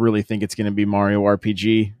think it's going to be Mario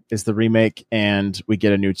RPG is the remake, and we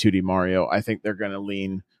get a new 2D Mario. I think they're going to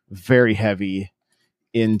lean very heavy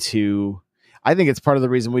into. I think it's part of the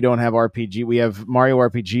reason we don't have RPG. We have Mario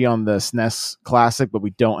RPG on the SNES Classic, but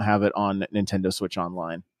we don't have it on Nintendo Switch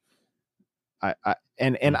Online.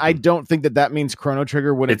 I don't think that means Chrono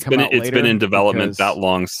Trigger wouldn't come out later. It's been in development that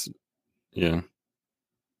long. Yeah.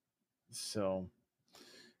 So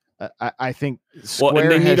I think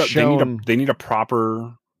Square has shown they need a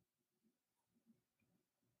proper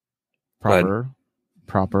what?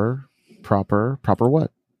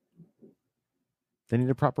 They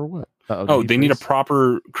need a proper what? They need a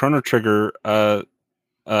proper Chrono Trigger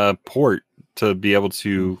port to be able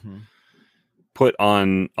to put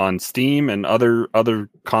on Steam and other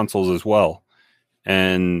consoles as well.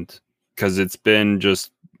 And because it's been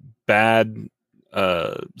just bad,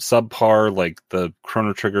 subpar, like the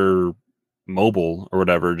Chrono Trigger mobile or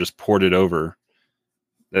whatever, just ported over.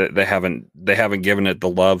 They haven't given it the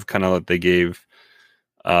love kind of that they gave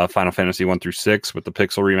Final Fantasy 1 through 6 with the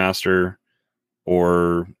Pixel remaster,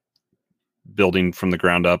 or building from the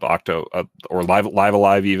ground up Octo or Live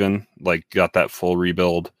Alive, even like got that full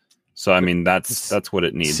rebuild. So I mean that's what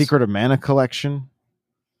it needs. Secret of Mana collection.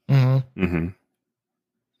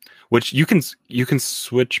 Which you can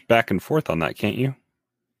switch back and forth on that, can't you?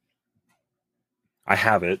 I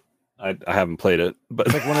have it. I haven't played it, but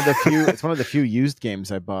it's like one of the few. It's one of the few used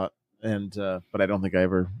games I bought, and but I don't think I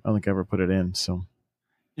ever put it in. So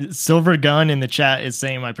Silver Gun in the chat is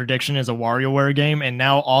saying my prediction is a WarioWare game, and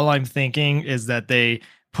now all I'm thinking is that they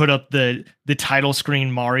put up the title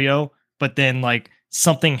screen Mario, but then like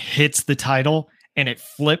something hits the title and it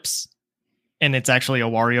flips, and it's actually a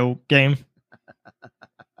Wario game.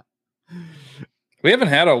 We haven't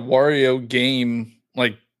had a Wario game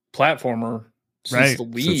like platformer since the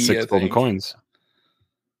Wii. Since 6 golden coins.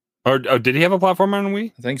 Or did he have a platformer on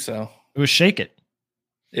Wii? I think so. It was Shake It.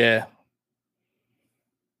 Yeah.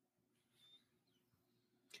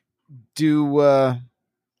 Do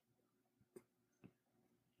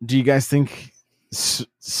you guys think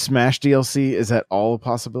Smash DLC is at all a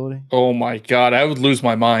possibility? Oh my god, I would lose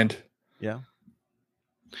my mind. Yeah.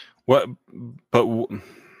 What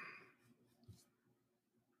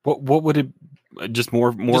would it? Just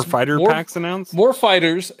more fighter packs announced? More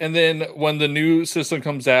fighters, and then when the new system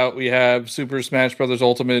comes out, we have Super Smash Bros.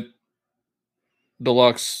 Ultimate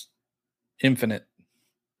Deluxe Infinite.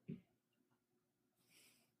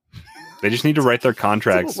 They just need to write their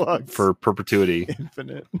contracts for perpetuity.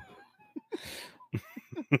 Infinite.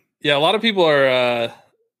 Yeah, a lot of people are, a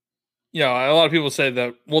lot of people say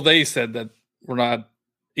that, well, they said that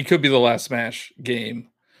it could be the last Smash game,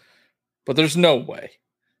 but there's no way.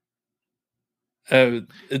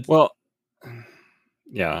 Well,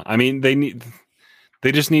 yeah, I mean,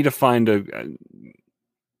 they just need to find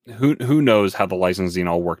who knows how the licensing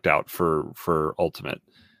all worked out for Ultimate.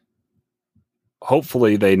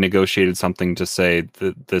 Hopefully they negotiated something to say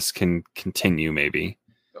that this can continue, maybe.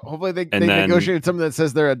 Hopefully they negotiated something that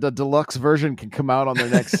says the deluxe version can come out on their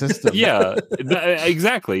next system. Yeah,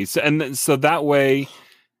 exactly. So that way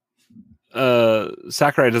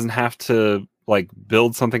Sakurai doesn't have to like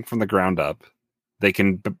build something from the ground up. They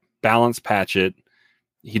can balance patch it.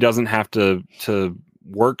 He doesn't have to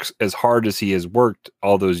work as hard as he has worked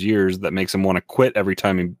all those years that makes him want to quit every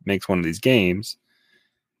time he makes one of these games.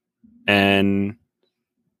 And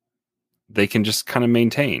they can just kind of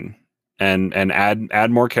maintain and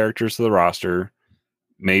add more characters to the roster,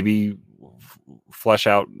 maybe flesh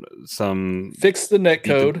out some, fix the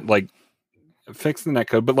netcode,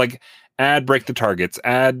 but like add break the targets,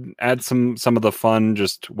 add some of the fun,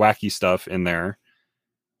 just wacky stuff in there.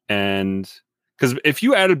 And because if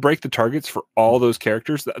you added break the targets for all those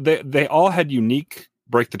characters, they all had unique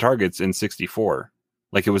break the targets in 64.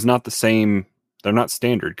 Like it was not the same. They're not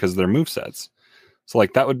standard because they're movesets. So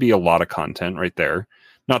like that would be a lot of content right there.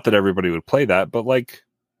 Not that everybody would play that, but like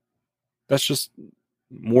that's just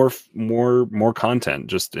more content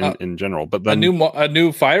just in general. But then a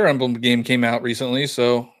new Fire Emblem game came out recently,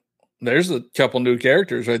 so there's a couple new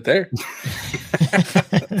characters right there.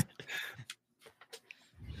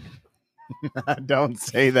 Don't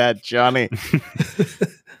say that, Johnny.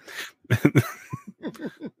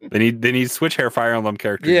 They need Switch Hair Fire Emblem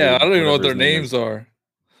characters. Yeah, I don't even know what their names are.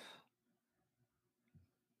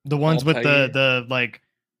 The ones with the like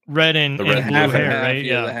red and blue hair, right?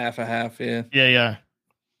 Yeah, the half. Yeah. Yeah.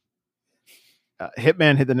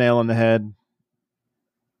 Hitman hit the nail on the head.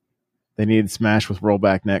 They needed Smash with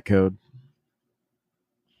rollback netcode.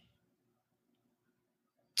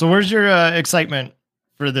 So where's your excitement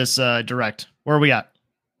for this direct? Where are we at?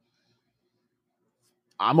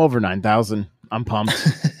 I'm over 9,000. I'm pumped.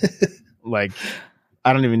 Like,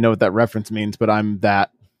 I don't even know what that reference means, but I'm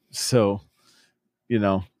that. So,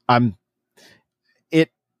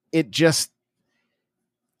 it just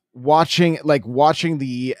watching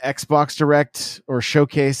the Xbox Direct or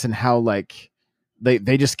showcase and how like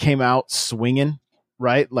they just came out swinging,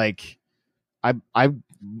 right? Like I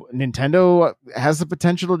Nintendo has the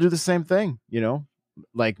potential to do the same thing,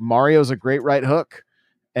 like Mario's a great right hook,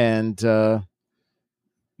 and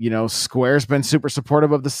Square's been super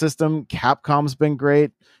supportive of the system. Capcom's been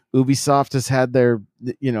great. Ubisoft has had their,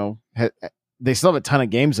 they still have a ton of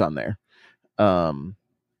games on there.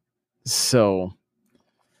 So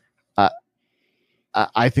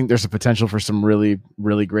I think there's a potential for some really,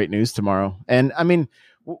 really great news tomorrow. And I mean,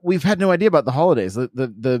 we've had no idea about the holidays.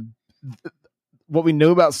 The what we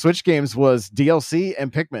knew about Switch games was DLC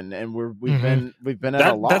and Pikmin, and we've been at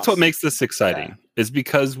a loss. That's what makes this exciting, is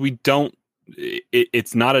because we don't.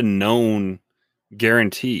 It's not a known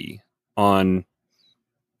guarantee on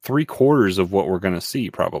 3/4 of what we're going to see,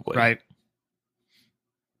 probably. Right.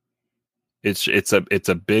 It's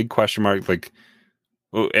a big question mark. Like,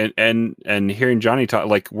 and hearing Johnny talk,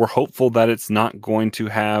 like, we're hopeful that it's not going to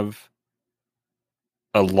have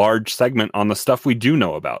a large segment on the stuff we do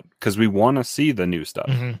know about, because we want to see the new stuff.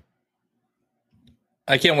 Mm-hmm.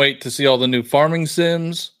 I can't wait to see all the new farming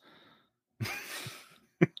sims.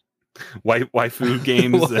 Waifu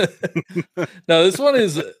games. No, this one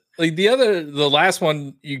is like the last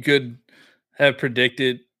one you could have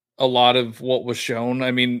predicted a lot of what was shown.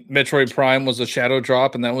 I mean, Metroid Prime was a shadow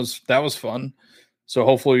drop, and that was fun. So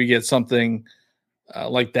hopefully we get something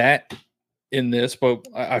like that in this, but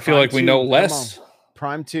I feel like we know less.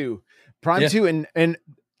 Prime 2, and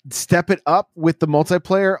step it up with the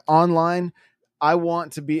multiplayer online. I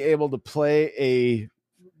want to be able to play a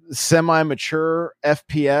semi-mature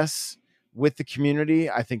FPS with the community.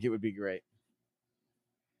 I think it would be great.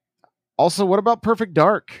 Also, what about Perfect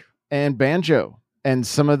Dark and Banjo and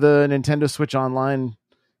some of the Nintendo Switch Online?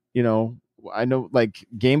 I know like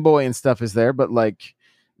Game Boy and stuff is there, but like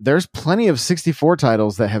there's plenty of 64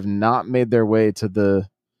 titles that have not made their way to the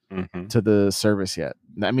service yet.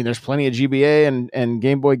 I mean, there's plenty of GBA and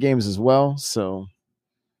Game Boy games as well. So,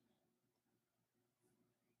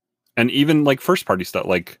 and even like first party stuff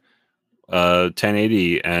like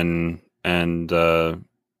 1080 and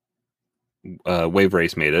Wave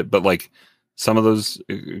Race made it, but like some of those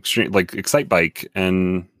extreme, like Excite Bike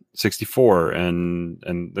and 64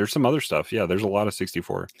 and there's some other stuff. Yeah, there's a lot of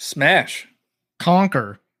 64. Smash.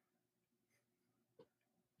 Conquer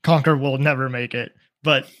will never make it,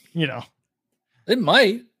 but it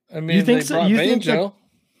might. I mean, you think so? You think so?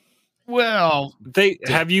 Well,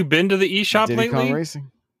 have you been to the eShop lately?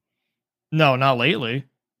 Racing? No, not lately.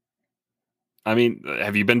 I mean,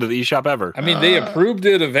 have you been to the eShop ever? I mean, they approved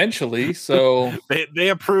it eventually, so they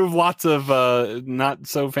approve lots of not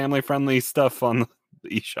so family friendly stuff on the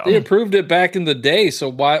eShop. They approved it back in the day, so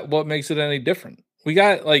what makes it any different? We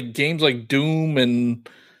got like games like Doom and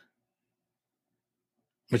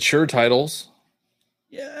mature titles.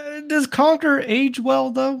 Yeah, does Conquer age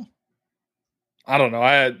well though? I don't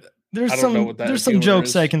know. There's some some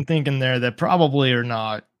jokes I can think in there that probably are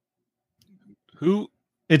not.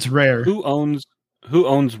 It's rare. Who owns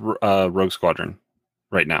Rogue Squadron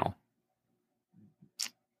right now?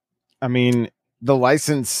 I mean, the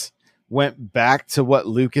license went back to what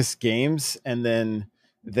Lucas Games, and then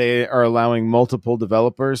they are allowing multiple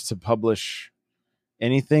developers to publish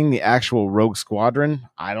anything. The actual Rogue Squadron,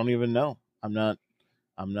 I don't even know. I'm not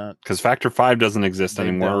because Factor 5 doesn't exist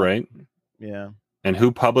anymore, right? Yeah. And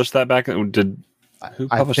who published that back? Who published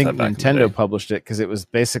I think that back Nintendo published it because it was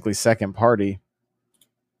basically second party.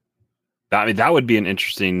 I mean, that would be an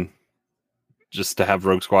interesting, just to have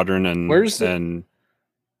Rogue Squadron and where's that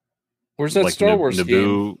like Star Wars Naboo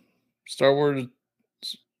game? Star Wars.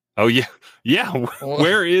 Oh yeah.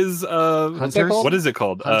 Where is Hunters? What is it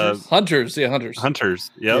called? Hunters. Yeah, Hunters.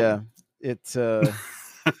 Hunters. Yep. Yeah, it's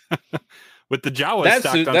with the Jawas that's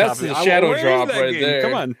stacked on that's top of it. the shadow Where is drop that right game? there.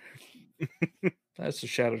 Come on. That's the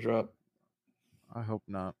shadow drop. I hope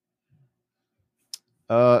not.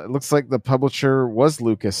 It looks like the publisher was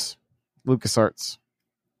LucasArts.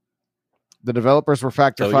 The developers were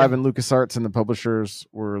Factor 5 and LucasArts, and the publishers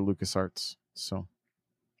were LucasArts. So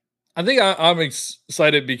I think I'm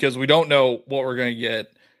excited because we don't know what we're going to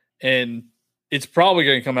get, and it's probably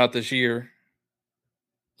going to come out this year.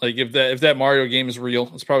 Like if that Mario game is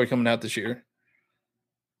real, it's probably coming out this year.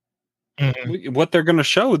 Mm-hmm. What they're going to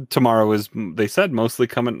show tomorrow is, they said, mostly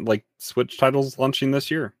coming like Switch titles launching this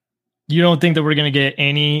year. You don't think that we're going to get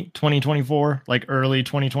any 2024, like early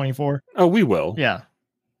 2024? Oh, we will. Yeah.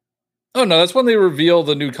 Oh no, that's when they reveal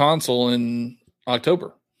the new console in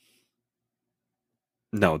October.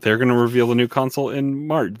 No, they're going to reveal the new console in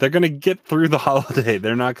March. They're going to get through the holiday.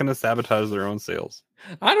 They're not going to sabotage their own sales.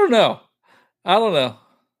 I don't know.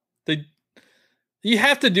 You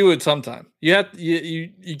have to do it sometime. You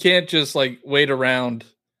can't just like wait around.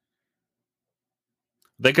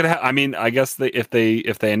 They could have. I mean, I guess if they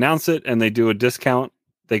announce it and they do a discount,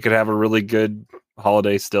 they could have a really good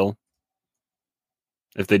holiday still.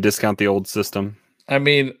 If they discount the old system, I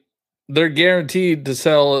mean, they're guaranteed to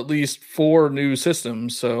sell at least 4 new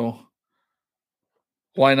systems, so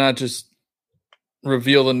why not just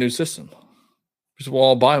reveal the new system? Just we'll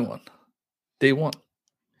all buy one day one.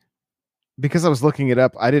 Because I was looking it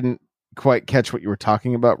up, I didn't quite catch what you were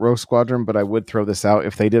talking about, Rogue Squadron, but I would throw this out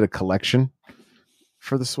if they did a collection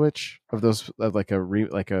for the Switch of those, like a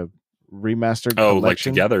remastered collection. Like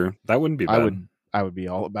together, that wouldn't be bad. I would be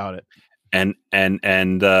all about it. And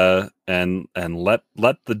let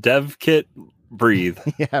the dev kit breathe.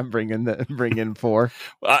 Yeah, bring in 4.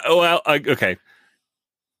 Okay.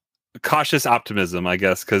 Cautious optimism, I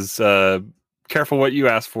guess, because careful what you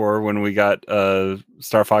asked for when we got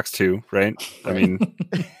Star Fox 2, right? I mean,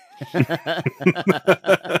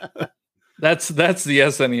 that's the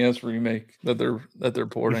SNES remake that they're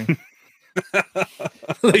porting.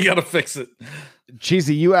 They gotta fix it.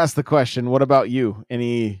 Cheesy, you asked the question. What about you?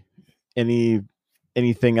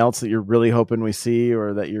 Anything else that you're really hoping we see,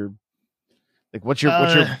 or that you're like, what's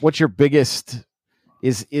your biggest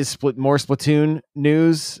is more Splatoon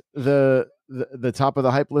news the top of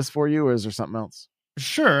the hype list for you, or is there something else?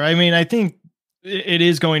 Sure. I mean, I think it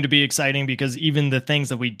is going to be exciting because even the things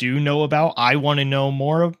that we do know about, I want to know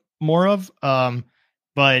more of.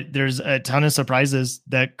 But there's a ton of surprises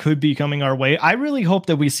that could be coming our way. I really hope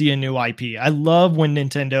that we see a new IP. I love when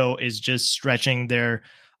Nintendo is just stretching their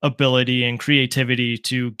ability and creativity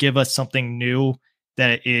to give us something new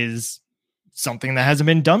that is something that hasn't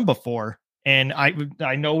been done before. And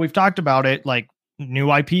I know we've talked about it, like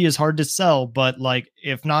new IP is hard to sell, but like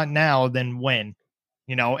if not now, then when?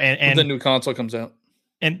 And the new console comes out.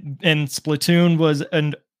 And Splatoon was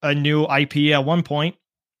a new IP at one point,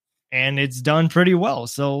 and it's done pretty well.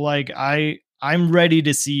 So like I'm ready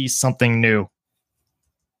to see something new.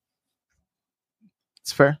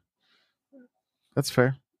 It's fair. That's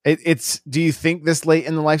fair. It's. Do you think this late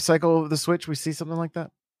in the life cycle of the Switch we see something like that?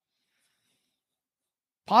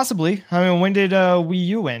 Possibly. I mean, when did Wii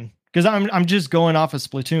U end? Because I'm just going off of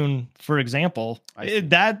Splatoon, for example.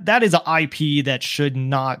 That is an IP that should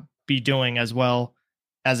not be doing as well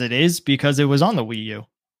as it is because it was on the Wii U.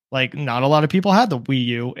 Like, not a lot of people had the Wii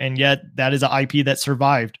U, and yet that is an IP that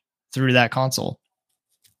survived through that console.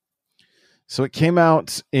 So it came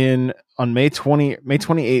out on May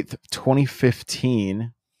 28th,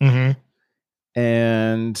 2015. Mm-hmm.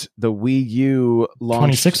 And the Wii U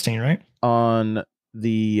launched 2016, right? On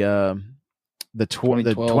the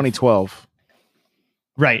 2012.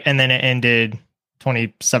 Right, and then it ended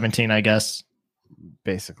 2017, I guess.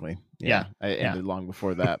 Basically. Yeah. It ended long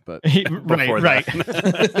before that, but right.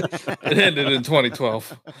 It ended in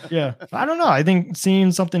 2012. Yeah. I don't know. I think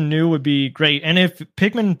seeing something new would be great. And if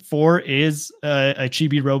Pikmin 4 is a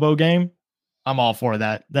Chibi Robo game, I'm all for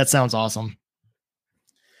that. That sounds awesome.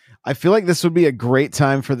 I feel like this would be a great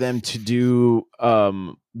time for them to do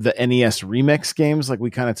the NES remix games like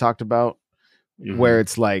we kind of talked about, where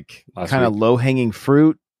it's like kind of low-hanging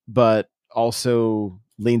fruit, but also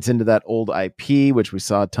leans into that old IP, which we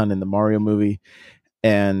saw a ton in the Mario movie.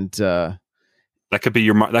 And that could be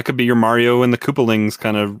your Mario and the Koopalings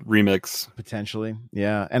kind of remix. Potentially.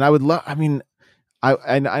 Yeah. And I would love, I mean,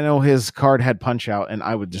 I know his card had Punch Out, and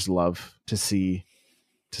I would just love to see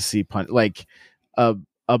Punch, like a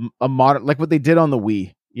modern, like what they did on the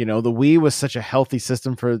Wii. The Wii was such a healthy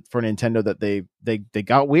system for Nintendo that they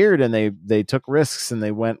got weird and they took risks and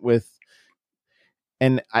they went with,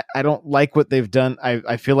 and I don't like what they've done.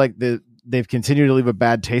 I feel like they've continued to leave a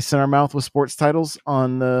bad taste in our mouth with sports titles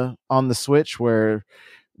on the Switch, where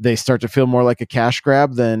they start to feel more like a cash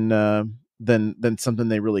grab than something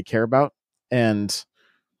they really care about. And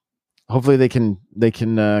hopefully they can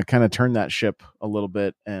kind of turn that ship a little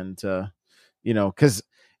bit. And because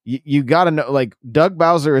you got to know, like, Doug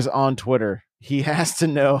Bowser is on Twitter. He has to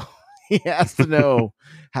know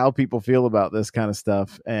how people feel about this kind of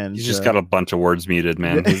stuff. And he's just got a bunch of words muted,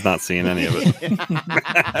 man. He's not seeing any of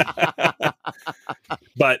it.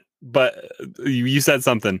 But you said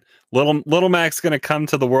something. Little Mac's gonna come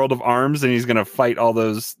to the world of ARMS, and he's gonna fight all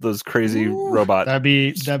those crazy robots. That'd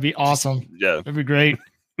be awesome. Yeah, that'd be great.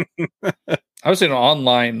 I was in an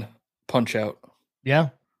online Punch Out. Yeah.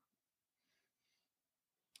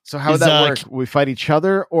 So how would that work? Would we fight each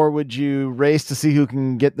other, or would you race to see who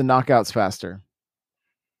can get the knockouts faster?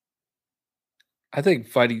 I think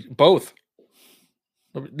fighting both.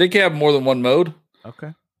 They can have more than one mode.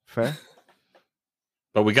 Okay, fair.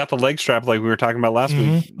 But we got the leg strap like we were talking about last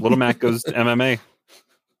week. Little Mac goes to MMA.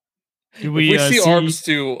 If we see arms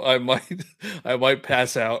too, I might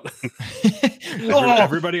pass out.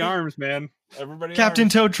 Everybody arms, man. Everybody Captain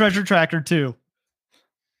arms. Toad Treasure Tracker 2.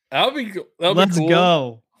 Let's be cool.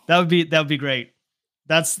 Go. That would be great.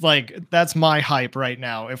 That's my hype right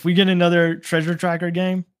now. If we get another Treasure Tracker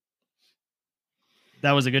game,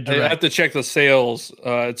 that was a good direct. I have to check the sales.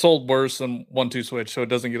 It sold worse than 1-2 Switch, so it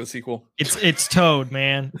doesn't get a sequel. It's Toad,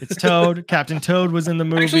 man. It's Toad. Captain Toad was in the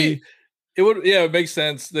movie. Actually, it makes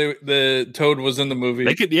sense. The Toad was in the movie.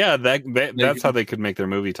 They could, that's how they could make their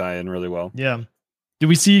movie tie-in really well. Yeah. Did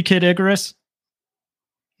we see Kid Icarus?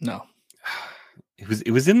 No.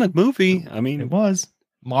 It was in the movie. I mean, it was.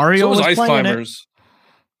 Mario was Ice playing Climbers. It.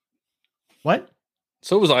 What?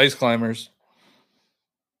 So was Ice Climbers.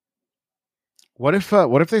 What if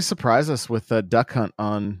they surprise us with a Duck Hunt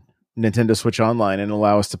on Nintendo Switch Online and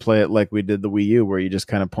allow us to play it like we did the Wii U, where you just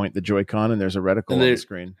kind of point the Joy-Con and there's a reticle on the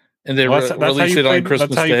screen. And they release it on Christmas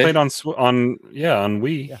Day. That's how you played on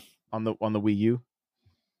Wii. Yeah, on the Wii U.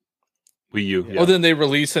 Wii U. Yeah. Oh, then they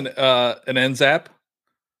release an NZAP.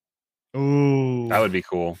 Ooh, that would be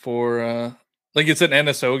cool for it's an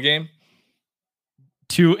NSO game.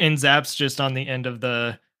 2 NZAPs just on the end of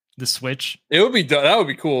the Switch. It would be that would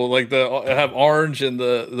be cool. Like have orange and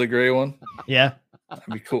the gray one. Yeah,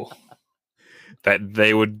 that'd be cool. That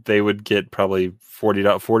they would get probably $40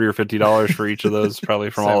 or $50 for each of those, probably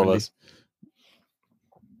from all of us.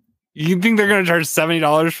 You think they're going to charge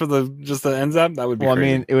 $70 for just the NZAP? That would be. Well, crazy.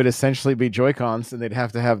 I mean, it would essentially be Joy-Cons, and they'd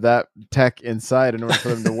have to have that tech inside in order for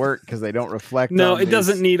them to work because they don't reflect. No, it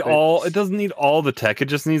doesn't need all. It doesn't need all the tech. It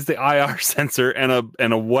just needs the IR sensor and a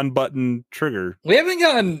 1-button trigger. We haven't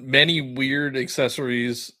gotten many weird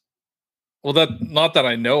accessories. Well, not that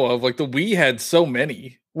I know of. Like the Wii had so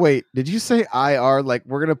many. Wait, did you say IR? Like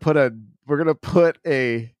we're gonna put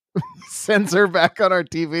a sensor back on our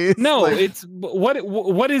TVs? No, it's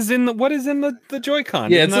what is in the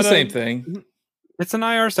Joy-Con? Yeah, it's the same thing. It's an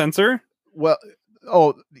IR sensor. Well,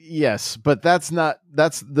 yes, but I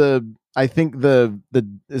think is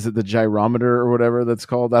it the gyrometer or whatever that's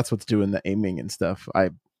called? That's what's doing the aiming and stuff. I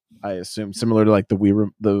assume similar to like the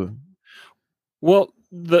Wii. Well,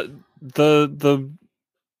 the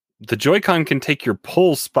Joy-Con can take your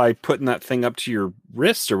pulse by putting that thing up to your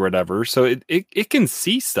wrist or whatever, so it can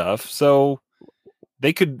see stuff. So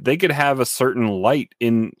they could have a certain light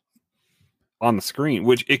on the screen,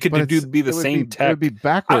 which it could be the same tech. It would be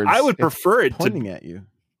backwards. I would prefer it pointing at you.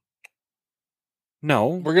 No,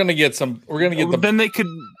 we're gonna get some. We're gonna get then they could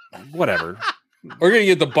whatever. We're gonna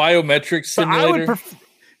get the biometric simulator.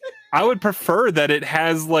 I would prefer that it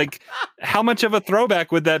has like, how much of a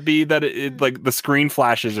throwback would that be that it like the screen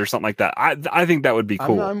flashes or something like that? I think that would be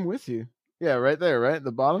cool. I'm with you. Yeah, right there, right at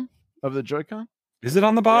the bottom of the Joy-Con. Is it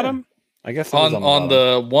on the bottom? Yeah. I guess on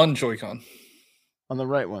the one Joy-Con. On the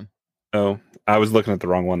right one. Oh, I was looking at the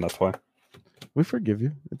wrong one. That's why. We forgive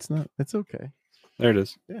you. It's okay. There it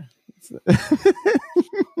is. Yeah.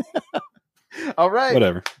 All right.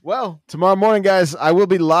 Whatever. Well, tomorrow morning, guys, I will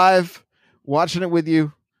be live watching it with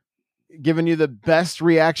you, giving you the best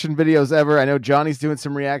reaction videos ever. I know Johnny's doing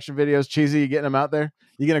some reaction videos. Cheesy, you getting them out there?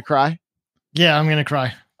 You gonna cry? Yeah, I'm gonna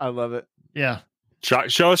cry. I love it. Yeah.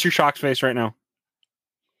 Show us your shocked face right now.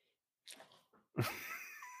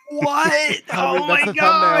 What? Oh my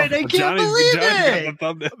god! I can't believe it.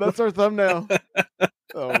 That's our thumbnail.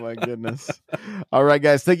 Oh my goodness. All right,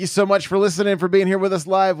 guys. Thank you so much for listening, for being here with us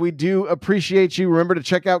live. We do appreciate you. Remember to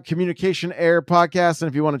check out Communication Error Podcast. And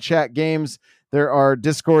if you want to chat games, there are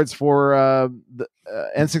Discords for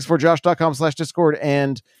n64josh.com/Discord,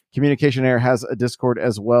 and Communication Error has a Discord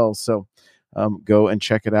as well. So go and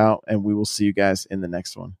check it out, and we will see you guys in the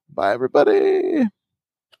next one. Bye, everybody.